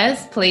the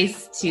best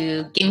place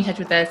to get in touch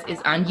with us is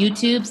on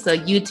YouTube. So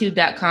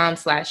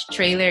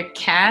youtube.com/Trailer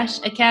Cash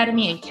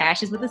Academy, and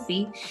cash is with a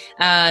C.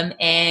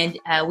 And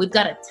we've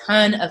got a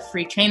ton of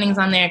free trainings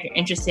on there if you're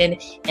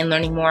interested in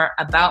learning more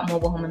about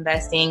mobile home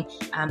investing,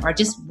 or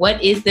just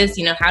what is this,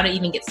 how to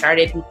even get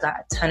started. We've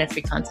got a ton of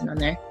free content on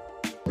there.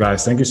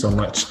 Guys, thank you so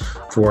much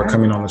for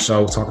coming on the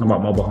show, talking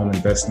about mobile home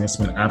investing. It's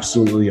been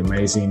absolutely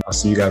amazing. I'll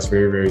see you guys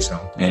very, very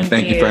soon. And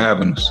thank you for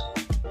having us.